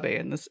Kobabe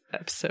in this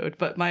episode,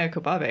 but Maya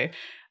Kobabe,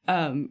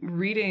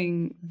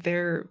 reading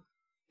their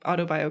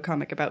autobio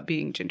comic about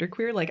being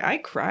genderqueer, like I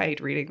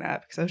cried reading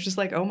that because I was just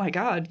like, oh my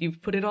God,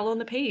 you've put it all on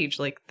the page.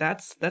 Like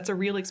that's a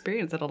real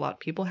experience that a lot of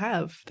people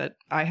have, that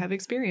I have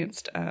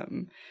experienced.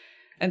 And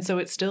so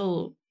it's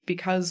still,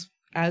 because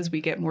as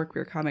we get more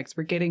queer comics,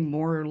 we're getting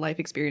more life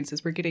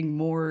experiences, we're getting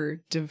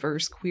more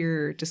diverse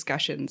queer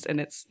discussions, and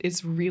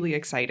it's really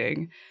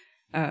exciting.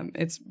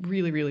 It's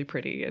really, really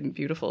pretty and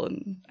beautiful,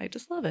 and I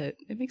just love it.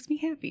 It makes me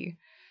happy.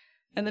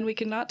 And then we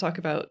cannot talk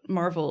about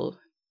Marvel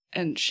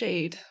and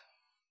Shade.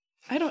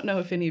 I don't know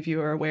if any of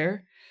you are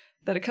aware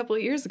that a couple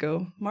of years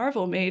ago,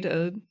 Marvel made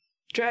a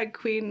drag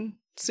queen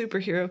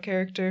superhero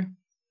character.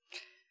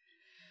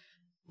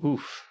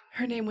 Oof.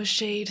 Her name was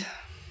Shade.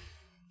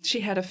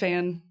 She had a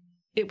fan.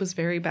 It was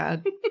very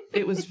bad.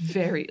 It was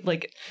very,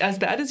 like, as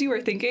bad as you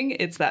are thinking,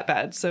 it's that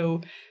bad.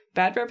 So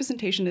bad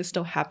representation is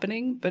still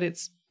happening, but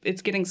it's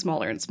getting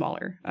smaller and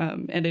smaller.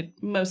 And it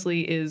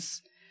mostly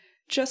is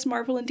just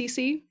Marvel and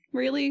DC,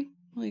 really.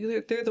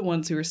 Like, they're the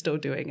ones who are still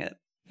doing it.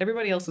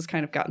 Everybody else has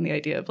kind of gotten the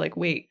idea of, like,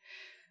 wait,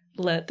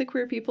 let the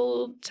queer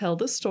people tell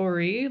the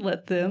story,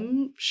 let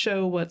them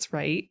show what's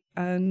right,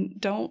 and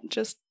don't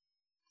just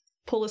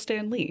pull a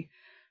Stan Lee.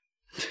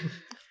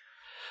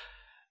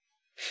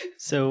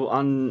 So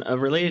on a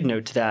related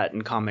note to that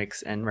in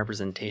comics and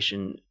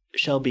representation,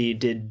 Shelby,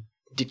 did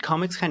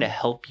comics kind of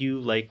help you,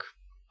 like,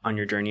 on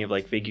your journey of,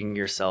 like, figuring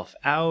yourself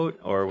out,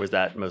 or was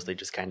that mostly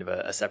just kind of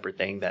a separate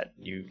thing that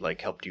you,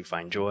 like, helped you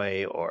find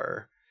joy?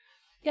 Or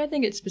yeah, I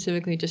think it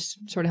specifically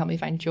just sort of helped me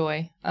find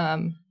joy.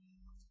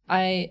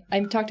 I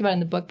talked about it in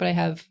the book, but I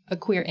have a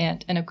queer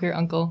aunt and a queer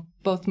uncle,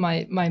 both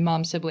my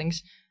mom's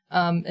siblings,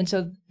 and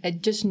so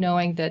just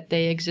knowing that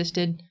they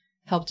existed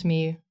helped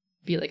me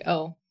be like,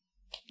 oh,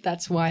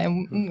 that's why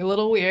I'm a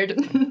little weird.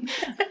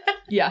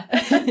 Yeah.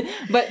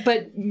 but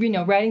you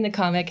know, writing the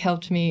comic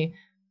helped me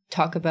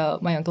talk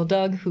about my Uncle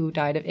Doug, who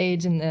died of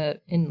AIDS in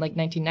like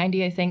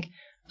 1990, I think,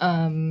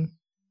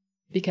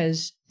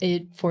 because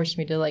it forced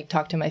me to, like,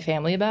 talk to my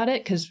family about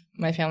it, because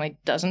my family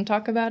doesn't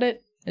talk about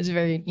it. It's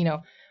very, you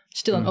know,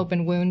 still an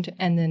open wound,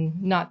 and then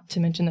not to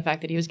mention the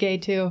fact that he was gay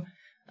too.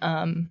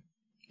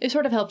 It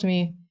sort of helped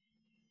me,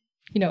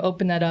 you know,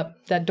 open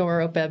that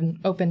door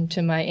open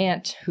to my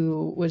aunt,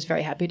 who was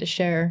very happy to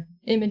share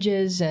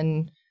images.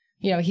 And,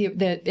 you know,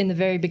 in the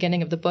very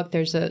beginning of the book,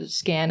 there's a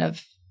scan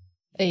of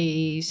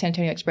a San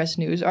Antonio Express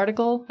News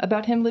article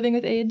about him living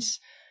with AIDS,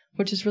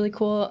 which is really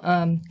cool,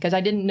 because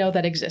I didn't know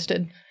that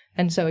existed.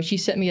 And so she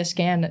sent me a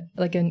scan,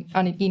 like, on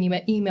an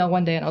email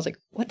one day, and I was like,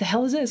 what the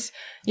hell is this?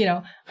 You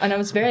know, and I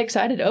was very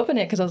excited to open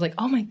it, because I was like,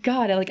 oh my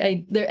God,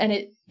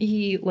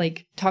 he,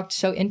 like, talked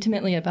so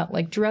intimately about,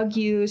 like, drug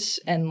use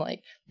and,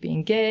 like,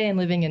 being gay and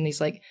living in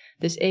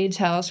this AIDS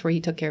house where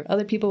he took care of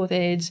other people with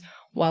AIDS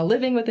while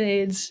living with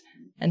AIDS.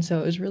 And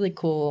so it was really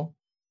cool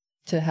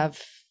to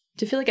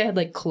feel like I had,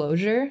 like,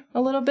 closure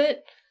a little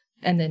bit,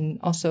 and then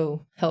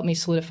also help me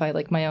solidify,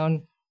 like, my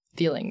own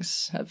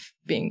feelings of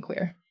being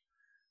queer.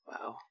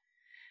 Wow.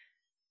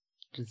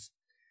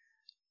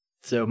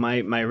 So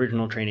my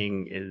original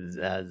training is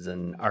as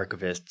an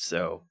archivist,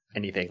 so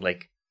anything,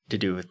 like, to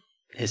do with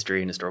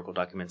history and historical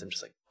documents, I'm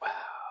just like, wow.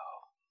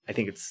 I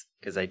think it's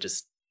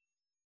because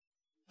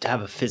to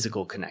have a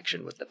physical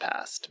connection with the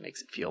past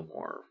makes it feel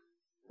more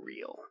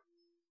real.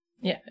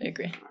 Yeah, I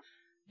agree.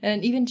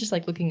 And even just,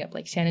 like, looking up,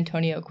 like, San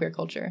Antonio queer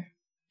culture,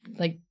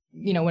 like,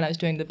 you know, when I was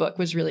doing the book,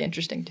 was really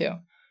interesting too.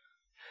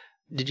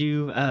 Did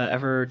you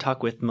ever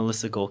talk with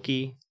Melissa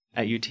Golke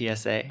at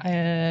UTSA?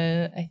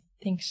 I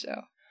think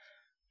so.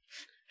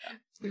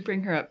 We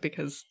bring her up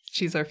because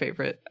she's our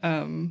favorite.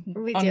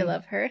 We do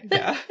love her.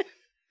 Yeah.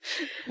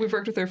 We've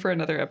worked with her for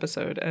another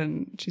episode,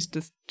 and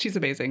she's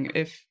amazing.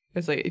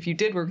 If you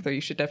did work with her,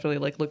 you should definitely,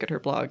 like, look at her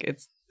blog.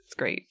 It's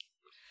great.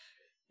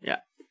 Yeah.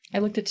 I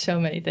looked at so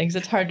many things.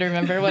 It's hard to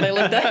remember what I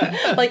looked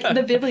at. Like,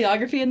 the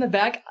bibliography in the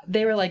back,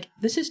 they were like,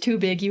 this is too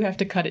big, you have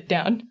to cut it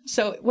down.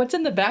 So what's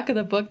in the back of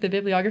the book, the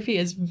bibliography,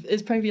 is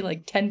probably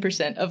like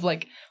 10% of,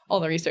 like, all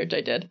the research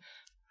I did.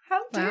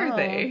 How dare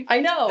they?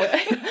 I know.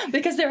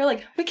 Because they were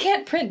like, we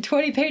can't print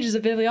 20 pages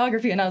of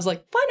bibliography. And I was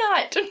like, why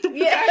not?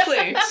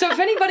 Exactly. So if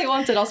anybody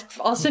wants it,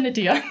 I'll send it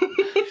to you.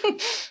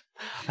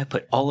 I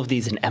put all of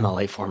these in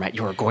MLA format.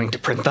 You're going to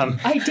print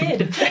them. I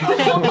did.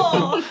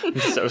 I'm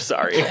so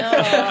sorry.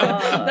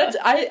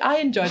 I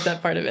enjoyed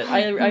that part of it.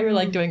 I really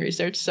like doing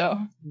research, so.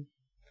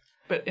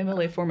 But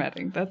MLA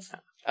formatting, that's...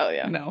 Oh,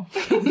 yeah. No.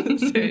 I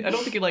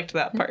don't think you liked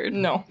that part.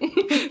 No.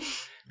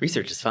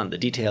 Research is fun. The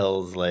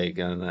details, like...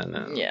 Yeah.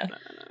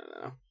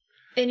 No.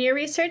 In your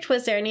research,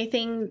 was there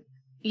anything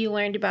you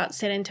learned about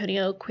San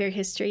Antonio queer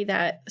history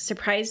that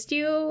surprised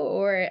you?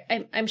 Or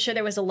I'm sure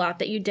there was a lot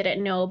that you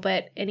didn't know,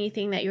 but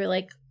anything that you were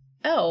like,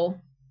 oh,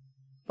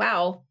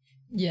 wow.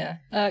 Yeah.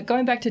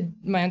 Going back to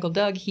my Uncle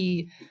Doug,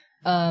 the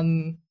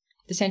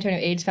San Antonio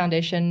AIDS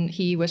Foundation,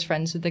 he was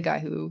friends with the guy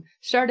who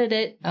started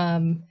it.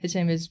 His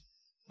name is,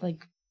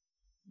 like,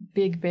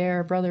 Big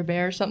Bear, Brother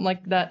Bear, something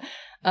like that.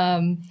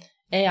 And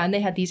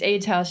they had these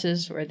AIDS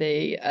houses where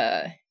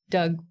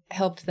Doug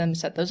helped them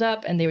set those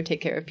up, and they would take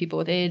care of people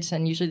with AIDS,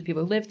 and usually the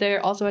people who lived there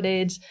also had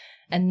AIDS.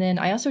 And then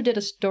I also did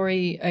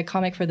a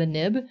comic for the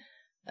Nib,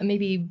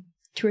 maybe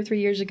 2 or 3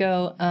 years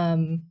ago,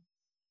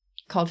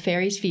 called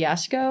Fairies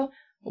Fiasco,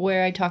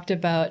 where I talked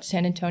about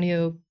San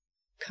Antonio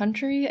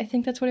Country, I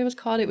think that's what it was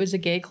called. It was a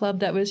gay club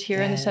that was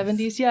here in the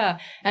 70s. Yeah.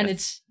 And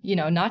it's,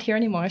 not here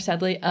anymore,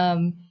 sadly.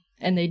 And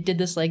they did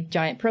this like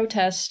giant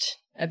protest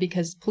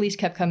because police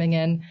kept coming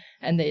in,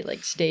 and they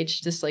like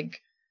staged this like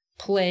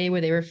play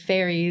where they were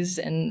fairies,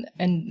 and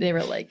they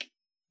were like,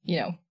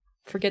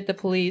 forget the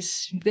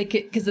police,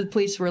 because the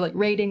police were like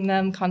raiding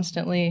them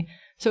constantly.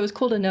 So it was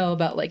cool to know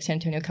about like San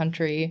Antonio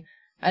Country.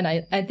 And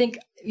I think,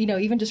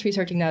 even just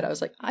researching that, I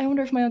was like, I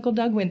wonder if my Uncle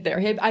Doug went there.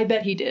 I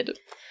bet he did.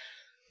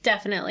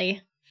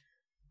 Definitely.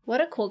 What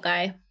a cool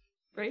guy.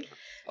 Right?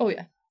 Oh,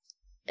 yeah.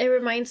 It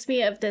reminds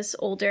me of this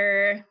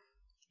older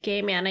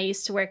gay man I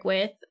used to work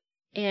with,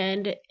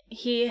 and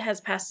he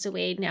has passed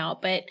away now,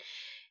 but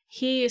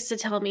he used to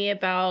tell me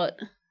about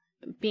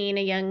being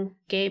a young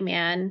gay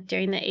man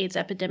during the AIDS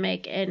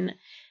epidemic, and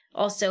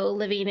also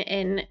living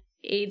in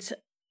AIDS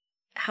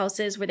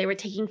houses where they were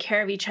taking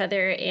care of each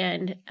other,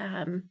 and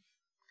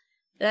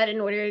that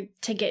in order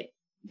to get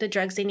the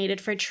drugs they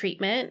needed for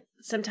treatment,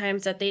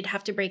 sometimes that they'd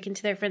have to break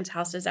into their friends'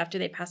 houses after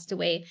they passed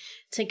away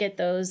to get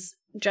those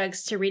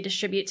drugs to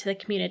redistribute to the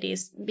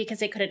communities because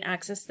they couldn't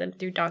access them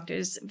through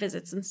doctors'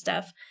 visits and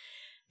stuff.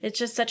 It's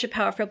just such a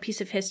powerful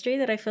piece of history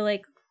that I feel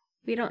like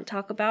we don't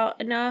talk about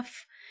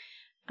enough,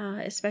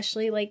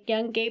 especially like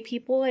young gay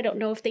people. I don't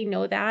know if they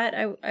know that.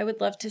 I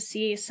would love to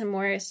see some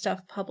more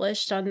stuff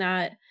published on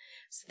that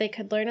so they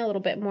could learn a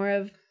little bit more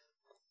of,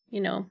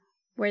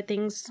 where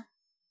things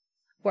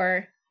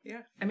were.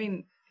 Yeah. I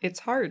mean,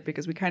 it's hard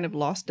because we kind of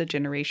lost a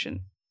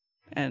generation.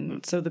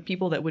 And so the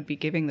people that would be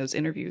giving those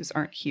interviews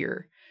aren't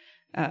here.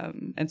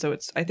 And so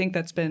I think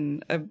that's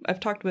been, I've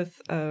talked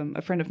with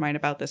a friend of mine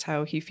about this,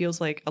 how he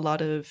feels like a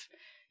lot of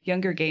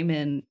younger gay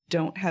men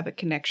don't have a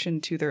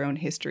connection to their own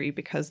history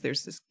because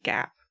there's this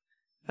gap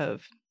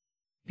of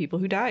people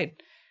who died.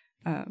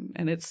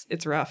 And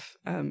it's rough.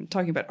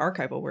 Talking about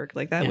archival work,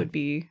 like that would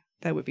be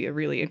a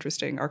really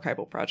interesting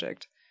archival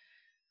project.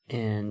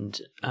 And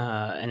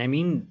I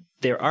mean,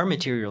 there are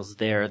materials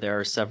there. There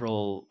are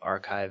several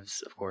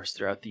archives, of course,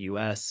 throughout the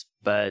U.S.,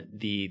 but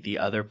the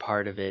other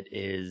part of it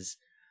is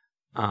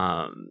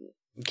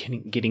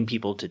getting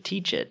people to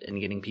teach it and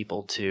getting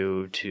people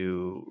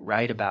to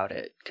write about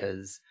it.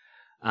 Because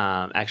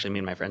actually, me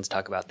and my friends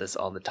talk about this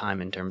all the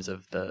time in terms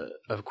of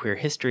queer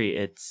history.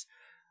 It's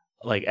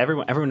like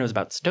everyone knows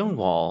about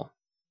Stonewall,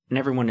 and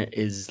everyone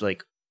is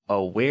like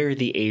aware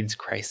the AIDS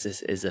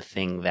crisis is a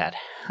thing that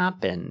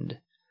happened.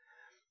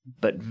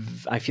 But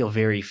I feel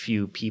very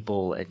few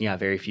people, and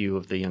very few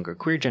of the younger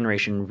queer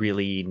generation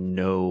really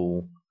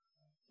know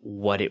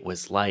what it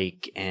was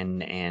like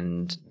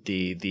and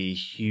the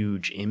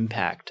huge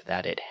impact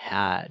that it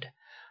had.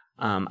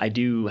 I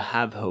do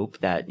have hope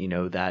that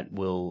that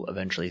will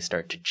eventually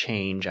start to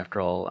change.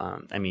 After all,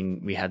 I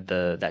mean, we had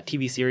that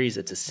TV series,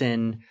 It's a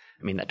Sin.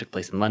 I mean, that took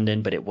place in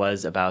London, but it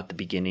was about the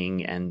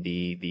beginning and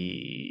the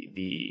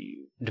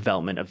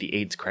development of the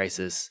AIDS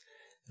crisis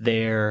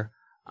there.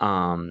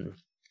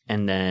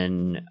 And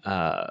then,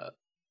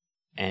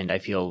 and I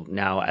feel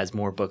now as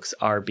more books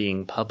are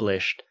being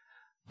published,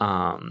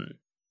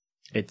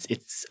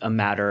 it's a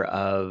matter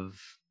of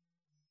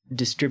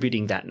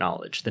distributing that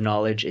knowledge. The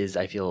knowledge is,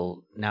 I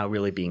feel, now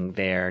really being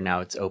there. Now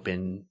it's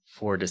open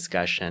for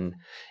discussion.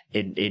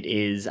 It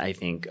is, I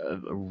think,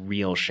 a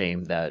real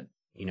shame that,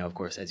 of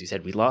course, as you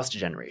said, we lost a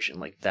generation.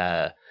 Like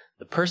the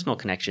personal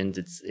connections,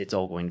 it's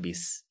all going to be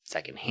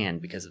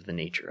secondhand because of the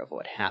nature of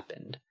what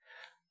happened.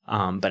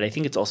 But I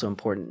think it's also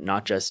important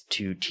not just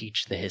to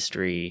teach the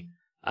history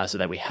so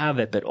that we have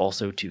it, but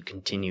also to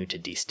continue to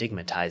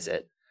destigmatize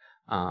it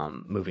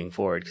moving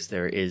forward, because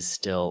there is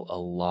still a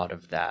lot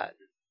of that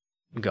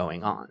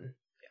going on.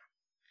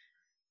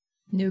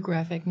 New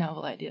graphic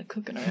novel idea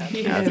cooking around.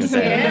 Yes.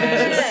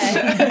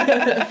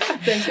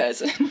 Thanks,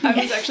 guys. I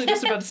was actually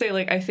just about to say,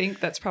 I think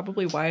that's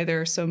probably why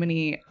there are so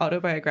many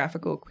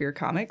autobiographical queer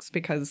comics,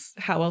 because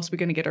how else are we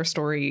going to get our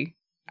story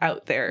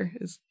out there?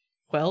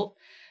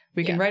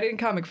 We can write it in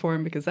comic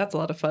form because that's a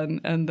lot of fun,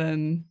 and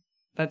then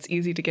that's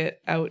easy to get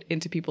out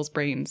into people's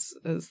brains,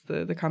 as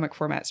the comic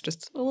format's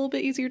just a little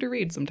bit easier to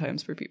read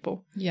sometimes for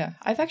people. Yeah,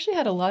 I've actually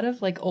had a lot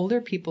of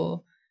older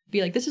people be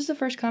like, "This is the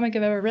first comic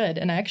I've ever read,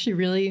 and I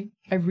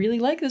really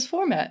like this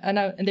format."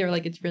 And they were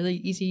like, "It's really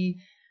easy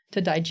to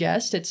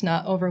digest. It's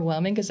not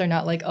overwhelming because they're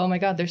not like, oh my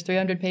god, there's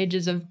 300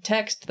 pages of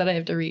text that I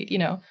have to read,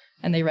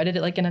 And they read it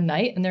in a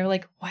night, and they're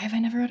like, why have I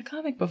never read a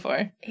comic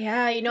before?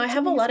 Yeah, I have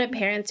amazing. A lot of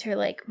parents who are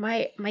like,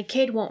 my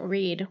kid won't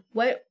read.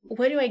 What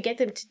do I get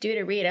them to do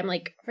to read? I'm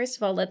like, first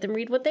of all, let them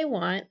read what they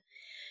want.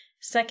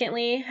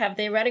 Secondly, have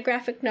they read a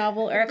graphic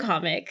novel or a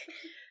comic?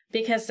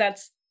 Because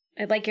that's,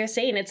 like you're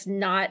saying, it's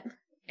not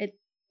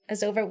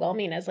as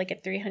overwhelming as a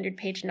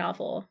 300-page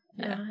novel.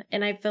 Yeah.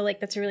 And I feel like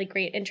that's a really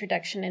great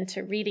introduction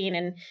into reading.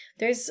 And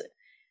there's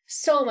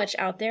so much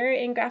out there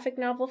in graphic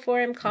novel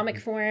form, comic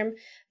form.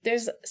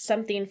 There's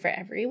something for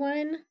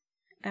everyone.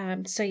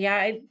 So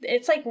yeah,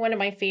 it's one of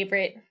my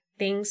favorite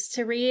things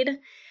to read.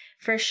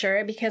 for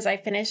sure, because I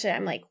finished it.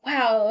 I'm like,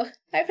 wow,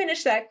 I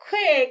finished that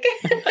quick.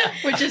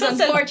 Which is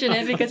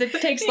unfortunate because it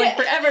takes like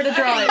forever to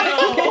draw it.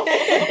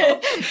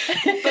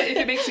 But if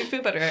it makes you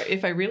feel better,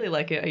 if I really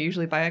like it, I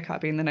usually buy a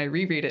copy and then I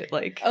reread it.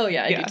 Like, oh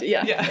yeah, I do too.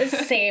 Yeah.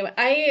 Same.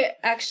 I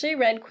actually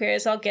read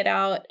Queers I'll Get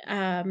Out,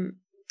 and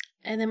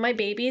then my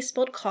baby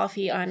spilled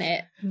coffee on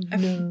it.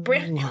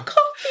 Brand new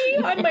coffee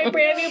on my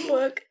brand new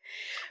book.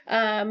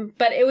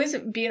 But it was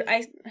beautiful.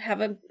 I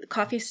have a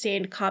coffee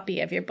stained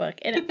copy of your book,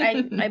 and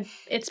I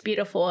it's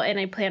beautiful, and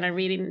I plan on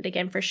reading it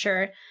again for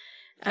sure.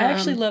 I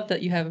actually love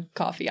that you have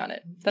coffee on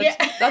it.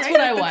 That's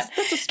what I want.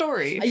 That's a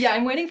story. Yeah,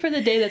 I'm waiting for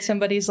the day that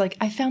somebody's like,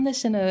 I found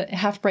this in a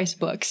Half Price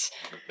Books.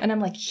 And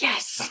I'm like,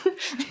 yes.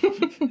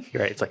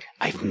 You're right. It's like,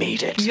 I've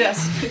made it.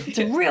 Yes. It's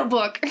a real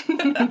book.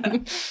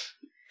 It's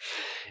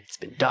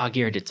been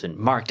dog-eared. It's been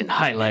marked and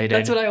highlighted.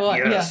 That's what I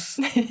want. Yes.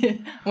 Yeah.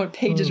 I want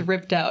pages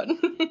ripped out.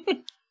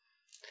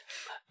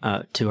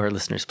 To our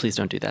listeners, please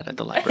don't do that at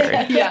the library.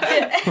 Yeah.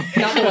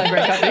 Not the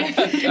library copy.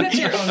 Do that to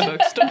your own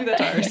books. Don't do that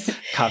to ours.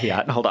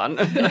 Caveat. Hold on.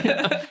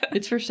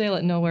 It's for sale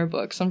at Nowhere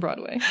Books on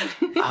Broadway.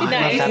 Oh,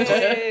 Nice. I love that place.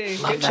 Hey,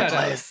 Love good that shout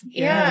out. place.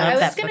 Yeah, I love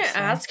was that going to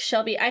bookstore. ask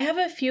Shelby. I have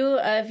a few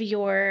of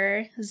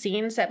your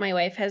zines that my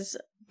wife has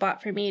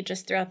bought for me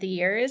just throughout the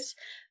years,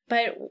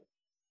 but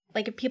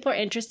like if people are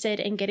interested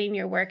in getting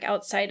your work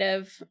outside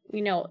of,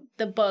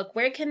 the book,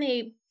 where can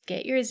they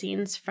get your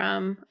zines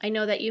from? I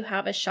know that you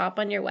have a shop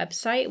on your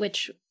website,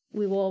 which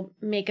we will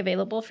make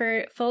available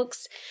for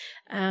folks,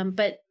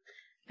 but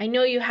I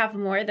know you have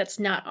more that's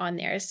not on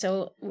there.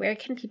 So where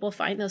can people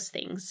find those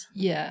things?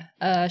 Yeah,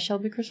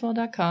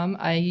 shelbycriswell.com.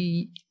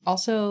 I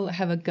also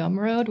have a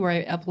Gumroad where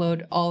I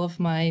upload all of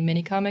my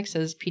mini comics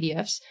as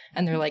PDFs,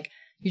 and they're like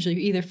usually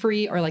either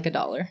free or like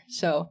 $1.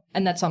 So,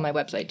 and that's on my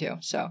website too.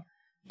 So,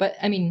 but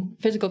I mean,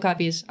 physical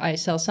copies, I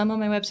sell some on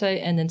my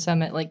website and then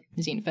some at like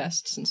zine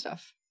fests and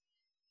stuff.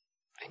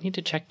 I need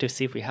to check to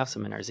see if we have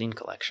some in our zine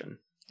collection.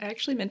 I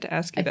actually meant to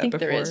ask you I that think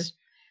before. there is.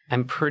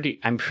 I'm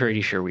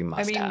pretty sure we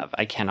must have.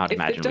 I cannot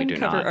imagine we do If they've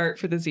done cover not. art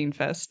for the Zine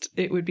Fest,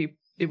 it would be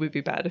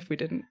bad if we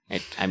didn't.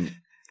 Thank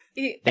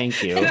you.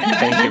 Thank you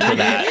for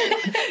that.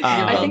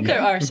 I think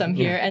there are some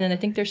here, and then I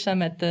think there's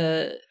some at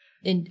the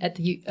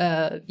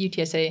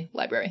UTSA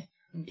library.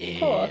 Yes.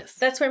 Cool.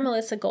 That's where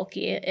Melissa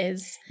Golke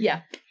is.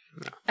 Yeah.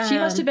 She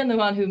must have been the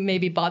one who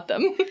maybe bought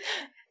them.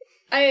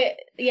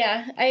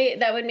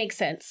 That would make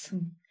sense.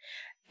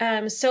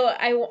 So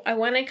I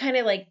want to kind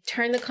of like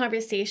turn the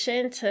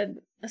conversation to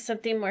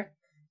something more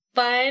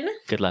fun.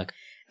 Good luck.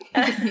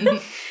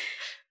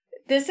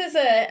 This is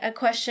a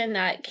question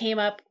that came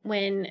up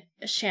when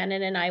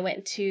Shannon and I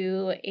went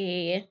to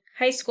a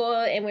high school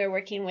and we were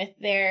working with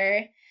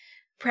their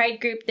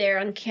pride group there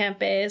on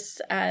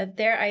campus.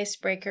 Their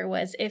icebreaker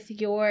was, if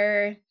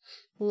your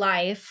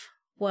life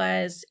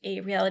was a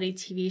reality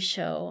TV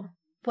show,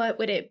 what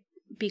would it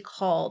be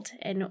called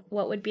and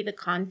what would be the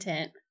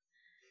content?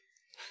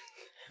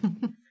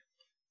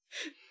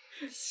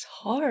 It's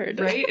hard.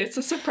 Right? It's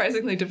a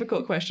surprisingly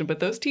difficult question, but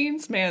those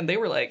teens, man, they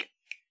were like,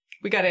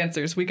 we got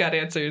answers.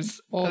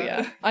 Oh,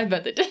 yeah. I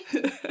bet they did.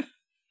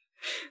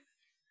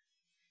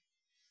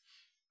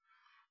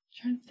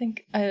 Trying to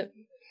think.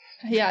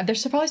 Yeah,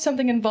 there's probably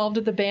something involved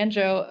with the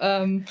banjo.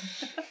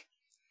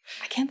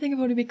 I can't think of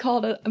what it'd be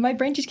called. My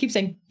brain just keeps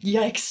saying,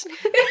 yikes.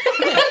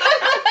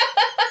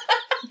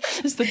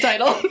 It's the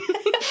title.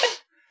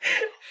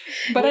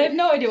 But I have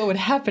no idea what would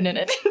happen in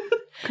it.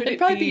 It'd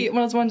probably be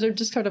one of those ones that are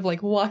just kind of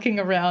like walking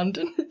around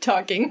and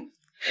talking.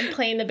 And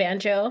playing the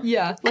banjo?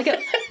 Yeah. But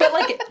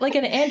like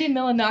an Andy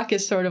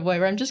Milonakis sort of way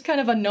where I'm just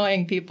kind of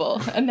annoying people.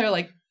 And they're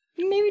like,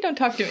 maybe don't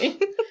talk to me.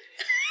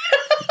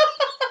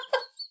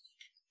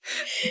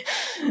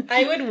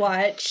 I would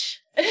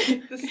watch.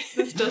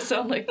 This does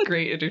sound like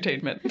great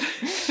entertainment.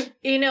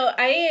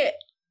 Andy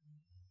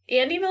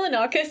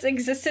Milonakis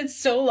existed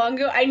so long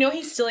ago. I know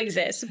he still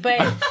exists, but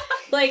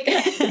like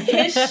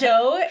his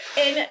show,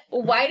 and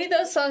why do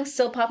those songs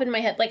still pop in my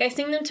head? Like I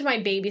sing them to my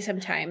baby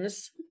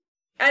sometimes.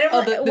 I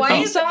don't know why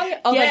is song?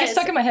 Oh, yes. That gets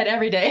stuck in my head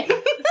every day.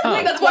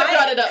 Like, that's why I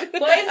brought it up.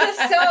 Why is this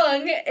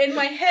song in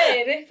my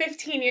head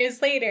 15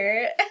 years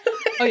later?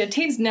 Oh yeah,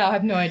 teens now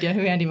have no idea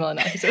who Andy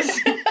Milonakis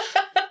is.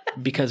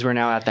 Because we're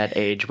now at that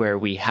age where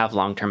we have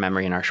long-term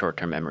memory and our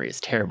short-term memory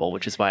is terrible,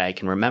 which is why I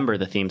can remember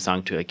the theme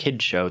song to a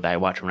kid's show that I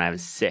watched when I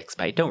was 6,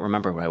 but I don't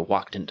remember what I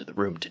walked into the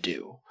room to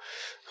do.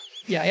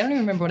 Yeah, I don't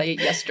even remember what I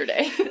ate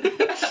yesterday.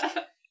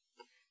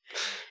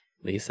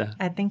 Lisa?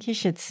 I think you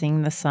should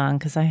sing the song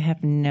because I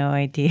have no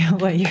idea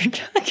what you're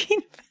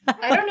talking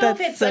about. I don't know if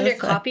it's so under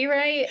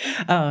copyright.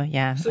 Oh,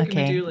 yeah. So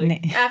okay. can we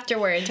do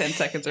afterwards. 10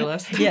 seconds or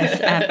less? Yes,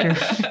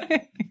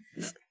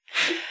 afterwards.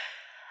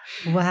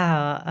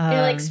 Wow.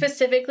 And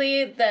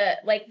specifically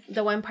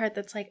the one part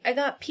that's like, I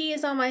got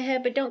peas on my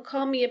head, but don't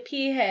call me a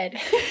pea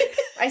head.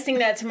 I sing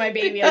that to my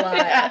baby a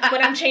lot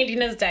when I'm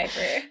changing his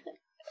diaper.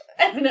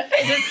 And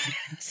it just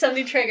so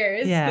many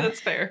triggers. Yeah.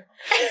 That's fair.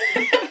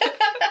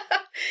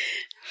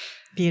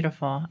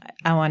 Beautiful.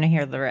 I want to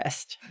hear the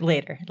rest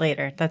later.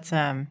 That's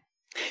a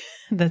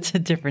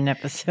different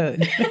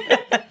episode.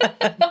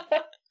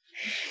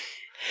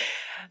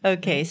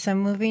 Okay, so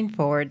moving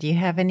forward, do you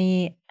have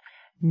any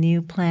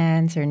new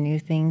plans or new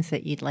things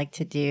that you'd like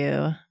to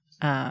do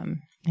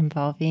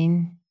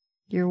involving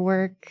your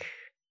work?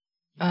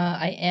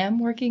 I am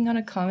working on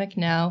a comic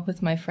now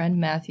with my friend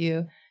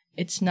Matthew.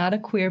 It's not a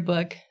queer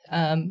book.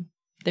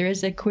 There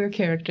is a queer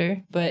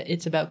character, but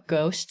it's about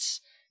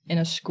ghosts in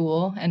a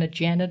school and a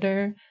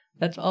janitor.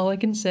 That's all I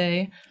can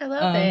say. I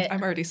love it.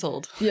 I'm already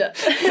sold. Yeah.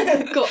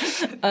 Cool.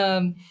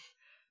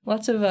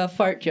 Lots of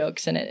fart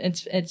jokes in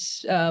it.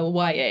 It's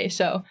YA,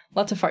 so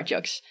lots of fart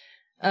jokes.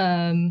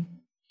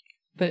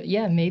 But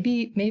yeah,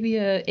 maybe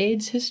a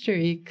AIDS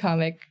history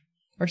comic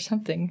or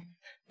something.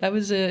 That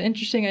was an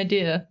interesting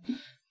idea.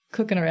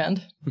 Cooking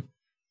around.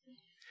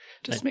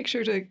 Just make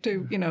sure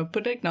to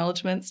put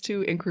acknowledgments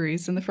to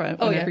inquiries in the front.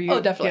 Oh yeah.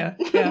 You,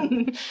 Definitely. Yeah.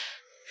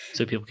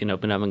 So people can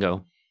open up and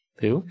go,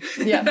 who?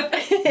 Yeah.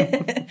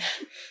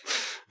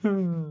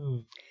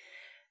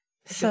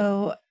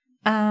 So,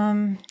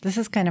 this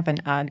is kind of an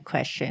odd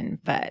question,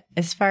 but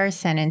as far as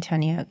San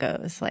Antonio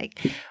goes, like,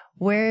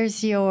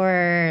 where's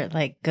your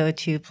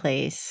go-to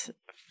place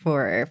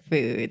for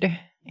food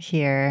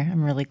here?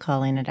 I'm really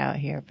calling it out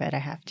here, but I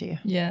have to.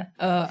 Yeah.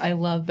 I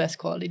love Best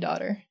Quality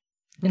Daughter.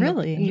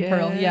 Really? In the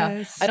Pearl.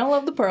 Yeah. I don't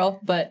love the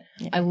Pearl, but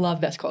I love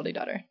Best Quality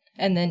Daughter.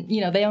 And then,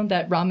 they own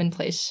that ramen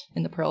place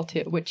in the Pearl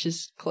too, which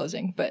is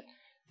closing, but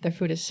their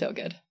food is so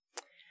good.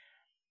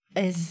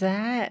 Is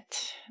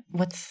that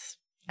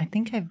I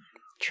think I've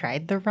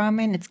tried the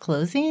ramen. It's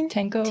closing?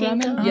 Tenko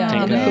ramen?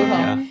 Yeah. On the Tenko, food hall.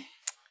 yeah.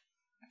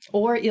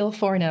 Or Il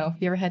Forno.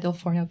 You ever had Il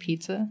Forno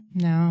pizza?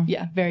 No.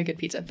 Yeah, very good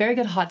pizza. Very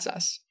good hot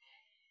sauce.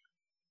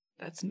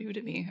 That's new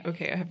to me.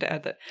 Okay, I have to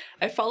add that.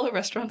 I follow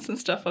restaurants and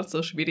stuff on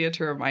social media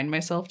to remind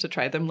myself to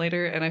try them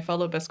later, and I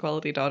follow Best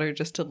Quality Daughter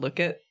just to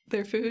look at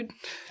their food.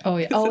 Oh,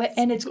 yeah. Oh,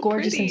 and it's so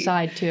gorgeous pretty.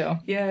 inside, too.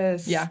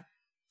 Yes. Yeah.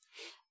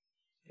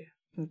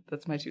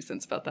 That's my 2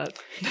 cents about that.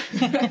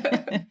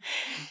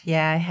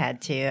 Yeah, I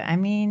had to. I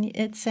mean,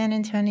 it's San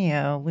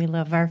Antonio. We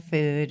love our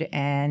food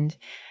and,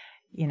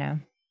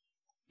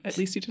 At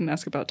least you didn't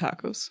ask about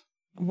tacos.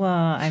 Well,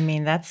 I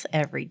mean, that's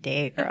every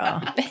day,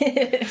 girl.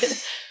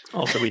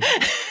 Also, we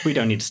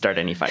don't need to start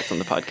any fights on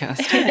the podcast.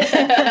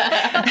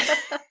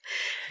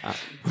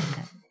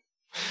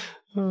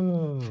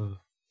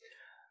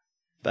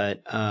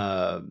 But,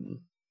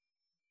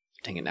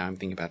 dang it, now I'm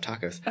thinking about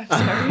tacos. I'm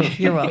sorry.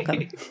 You're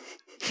welcome.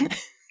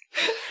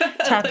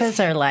 Tacos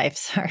are life,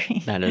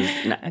 sorry. That is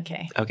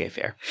Okay. Okay,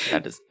 fair.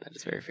 That is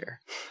very fair.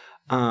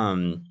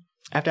 I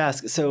have to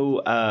ask,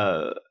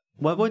 so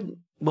what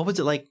was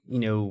it like,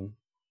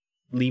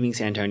 leaving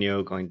San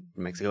Antonio, going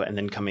to Mexico, and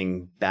then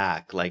coming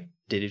back? Like,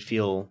 did it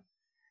feel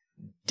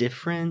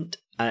different?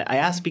 I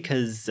asked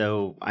because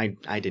I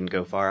didn't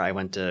go far. I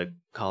went to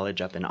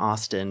college up in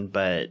Austin,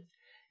 but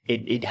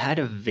it had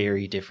a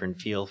very different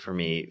feel for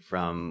me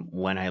from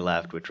when I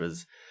left, which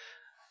was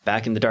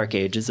back in the dark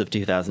ages of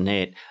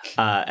 2008,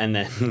 and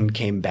then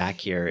came back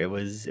here. It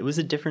was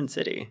a different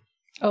city.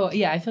 Oh,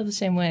 yeah, I feel the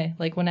same way.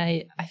 Like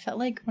I felt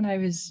like when I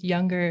was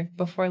younger,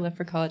 before I left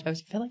for college, I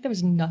felt like there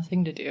was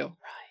nothing to do.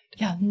 Right.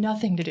 Yeah,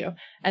 nothing to do.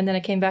 And then I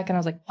came back and I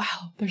was like,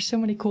 wow, there's so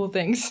many cool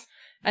things.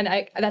 And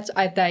I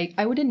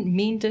wouldn't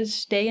mean to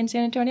stay in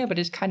San Antonio, but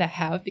I just kind of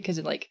have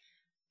because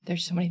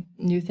there's so many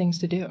new things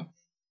to do.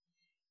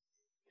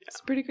 It's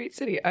a pretty great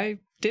city. I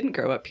didn't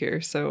grow up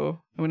here,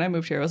 so when I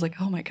moved here, I was like,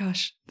 oh my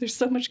gosh, there's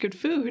so much good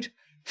food.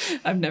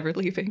 I'm never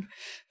leaving.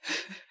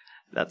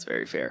 That's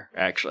very fair,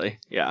 actually.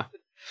 Yeah.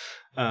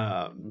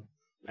 I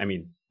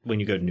mean, when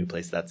you go to a new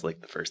place, that's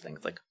like the first thing.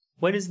 It's like,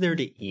 what is there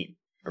to eat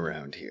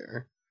around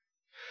here?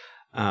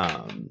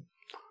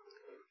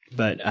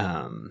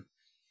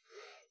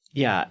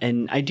 Yeah,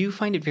 and I do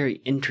find it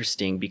very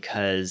interesting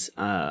because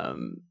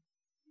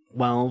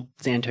while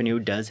San Antonio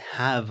does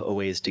have a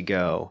ways to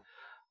go,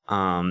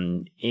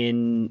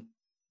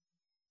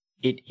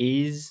 it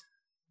is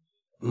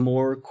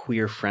more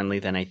queer friendly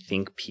than I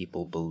think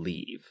people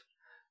believe.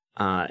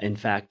 In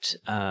fact,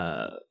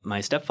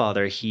 my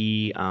stepfather,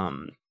 he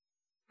once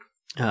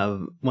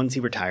he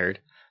retired,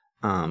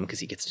 because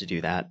he gets to do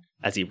that,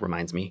 as he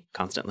reminds me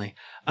constantly,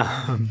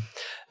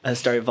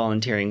 started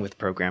volunteering with a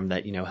program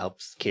that,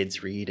 helps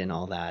kids read and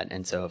all that.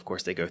 And so, of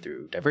course, they go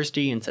through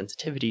diversity and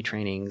sensitivity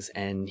trainings.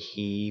 And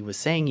he was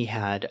saying he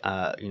had,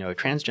 a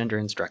transgender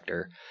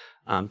instructor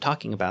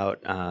talking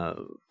about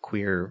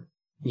queer,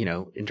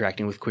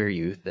 interacting with queer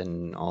youth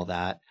and all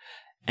that.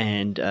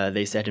 And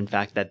they said, in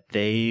fact, that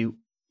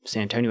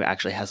San Antonio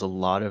actually has a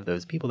lot of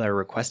those people that are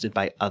requested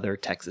by other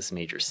Texas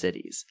major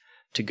cities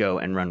to go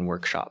and run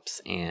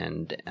workshops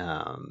and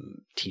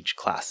teach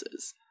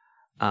classes.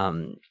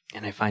 And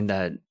I find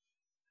that,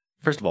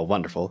 first of all,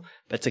 wonderful,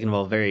 but second of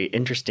all, very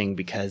interesting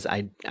because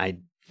I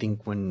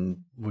think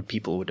when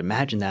people would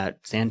imagine that,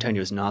 San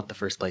Antonio is not the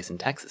first place in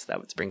Texas that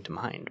would spring to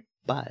mind,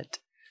 but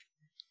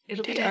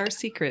it'll be our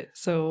secret.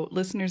 So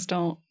listeners,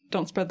 don't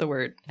spread the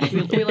word.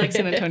 We like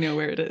San Antonio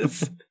where it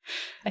is.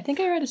 I think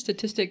I read a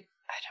statistic,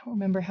 I don't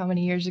remember how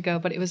many years ago,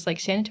 but it was like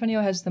San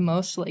Antonio has the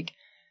most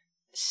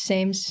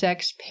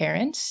same-sex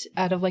parents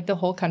out of like the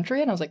whole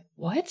country. And I was like,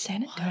 what?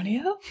 San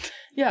Antonio?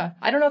 Yeah.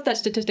 I don't know if that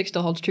statistic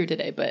still holds true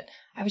today, but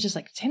I was just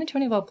like, San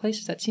Antonio of all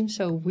places, that seems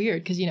so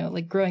weird. Because,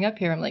 like growing up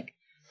here, I'm like,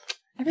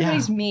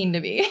 everybody's mean to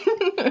me.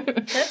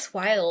 That's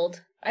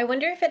wild. I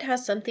wonder if it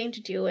has something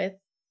to do with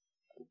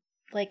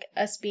like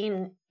us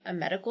being a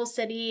medical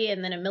city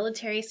and then a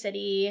military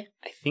city.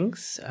 I think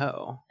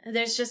so.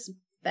 There's just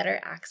better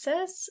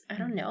access. I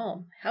don't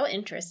know. How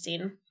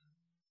interesting.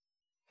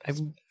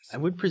 I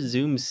would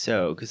presume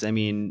so, because I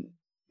mean,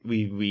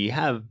 we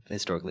have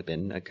historically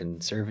been a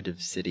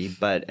conservative city,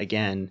 but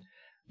again,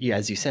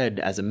 as you said,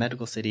 as a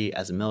medical city,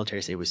 as a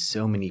military city, with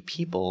so many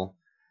people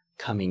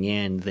coming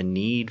in, the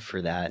need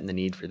for that and the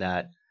need for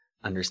that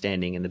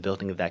understanding and the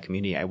building of that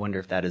community, I wonder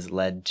if that has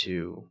led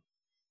to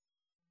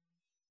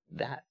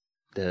that,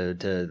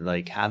 to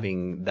like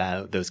having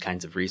those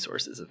kinds of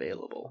resources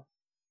available.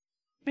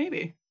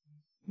 Maybe.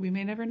 We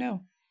may never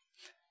know.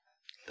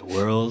 The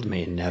world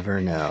may never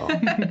know.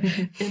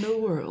 In a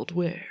world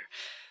where.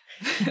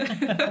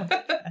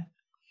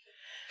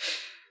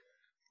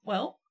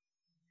 Well,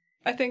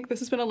 I think this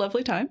has been a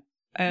lovely time.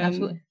 And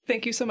absolutely.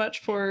 Thank you so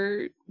much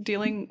for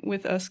dealing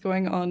with us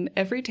going on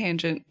every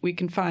tangent we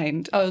can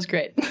find. Oh, it was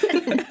great.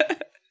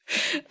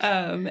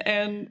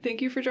 And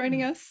thank you for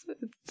joining us.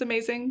 It's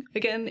amazing.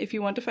 Again, if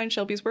you want to find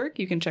Shelby's work,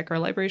 you can check our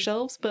library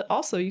shelves, but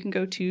also you can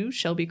go to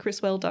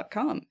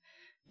shelbycriswell.com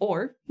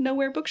or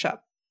Nowhere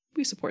Bookshop.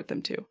 We support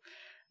them too.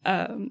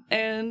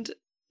 And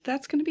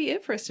that's going to be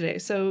it for us today.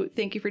 So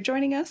thank you for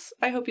joining us.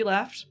 I hope you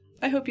laughed.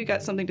 I hope you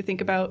got something to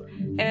think about.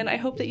 And I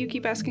hope that you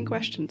keep asking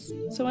questions.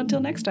 So until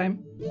next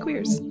time,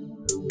 queers.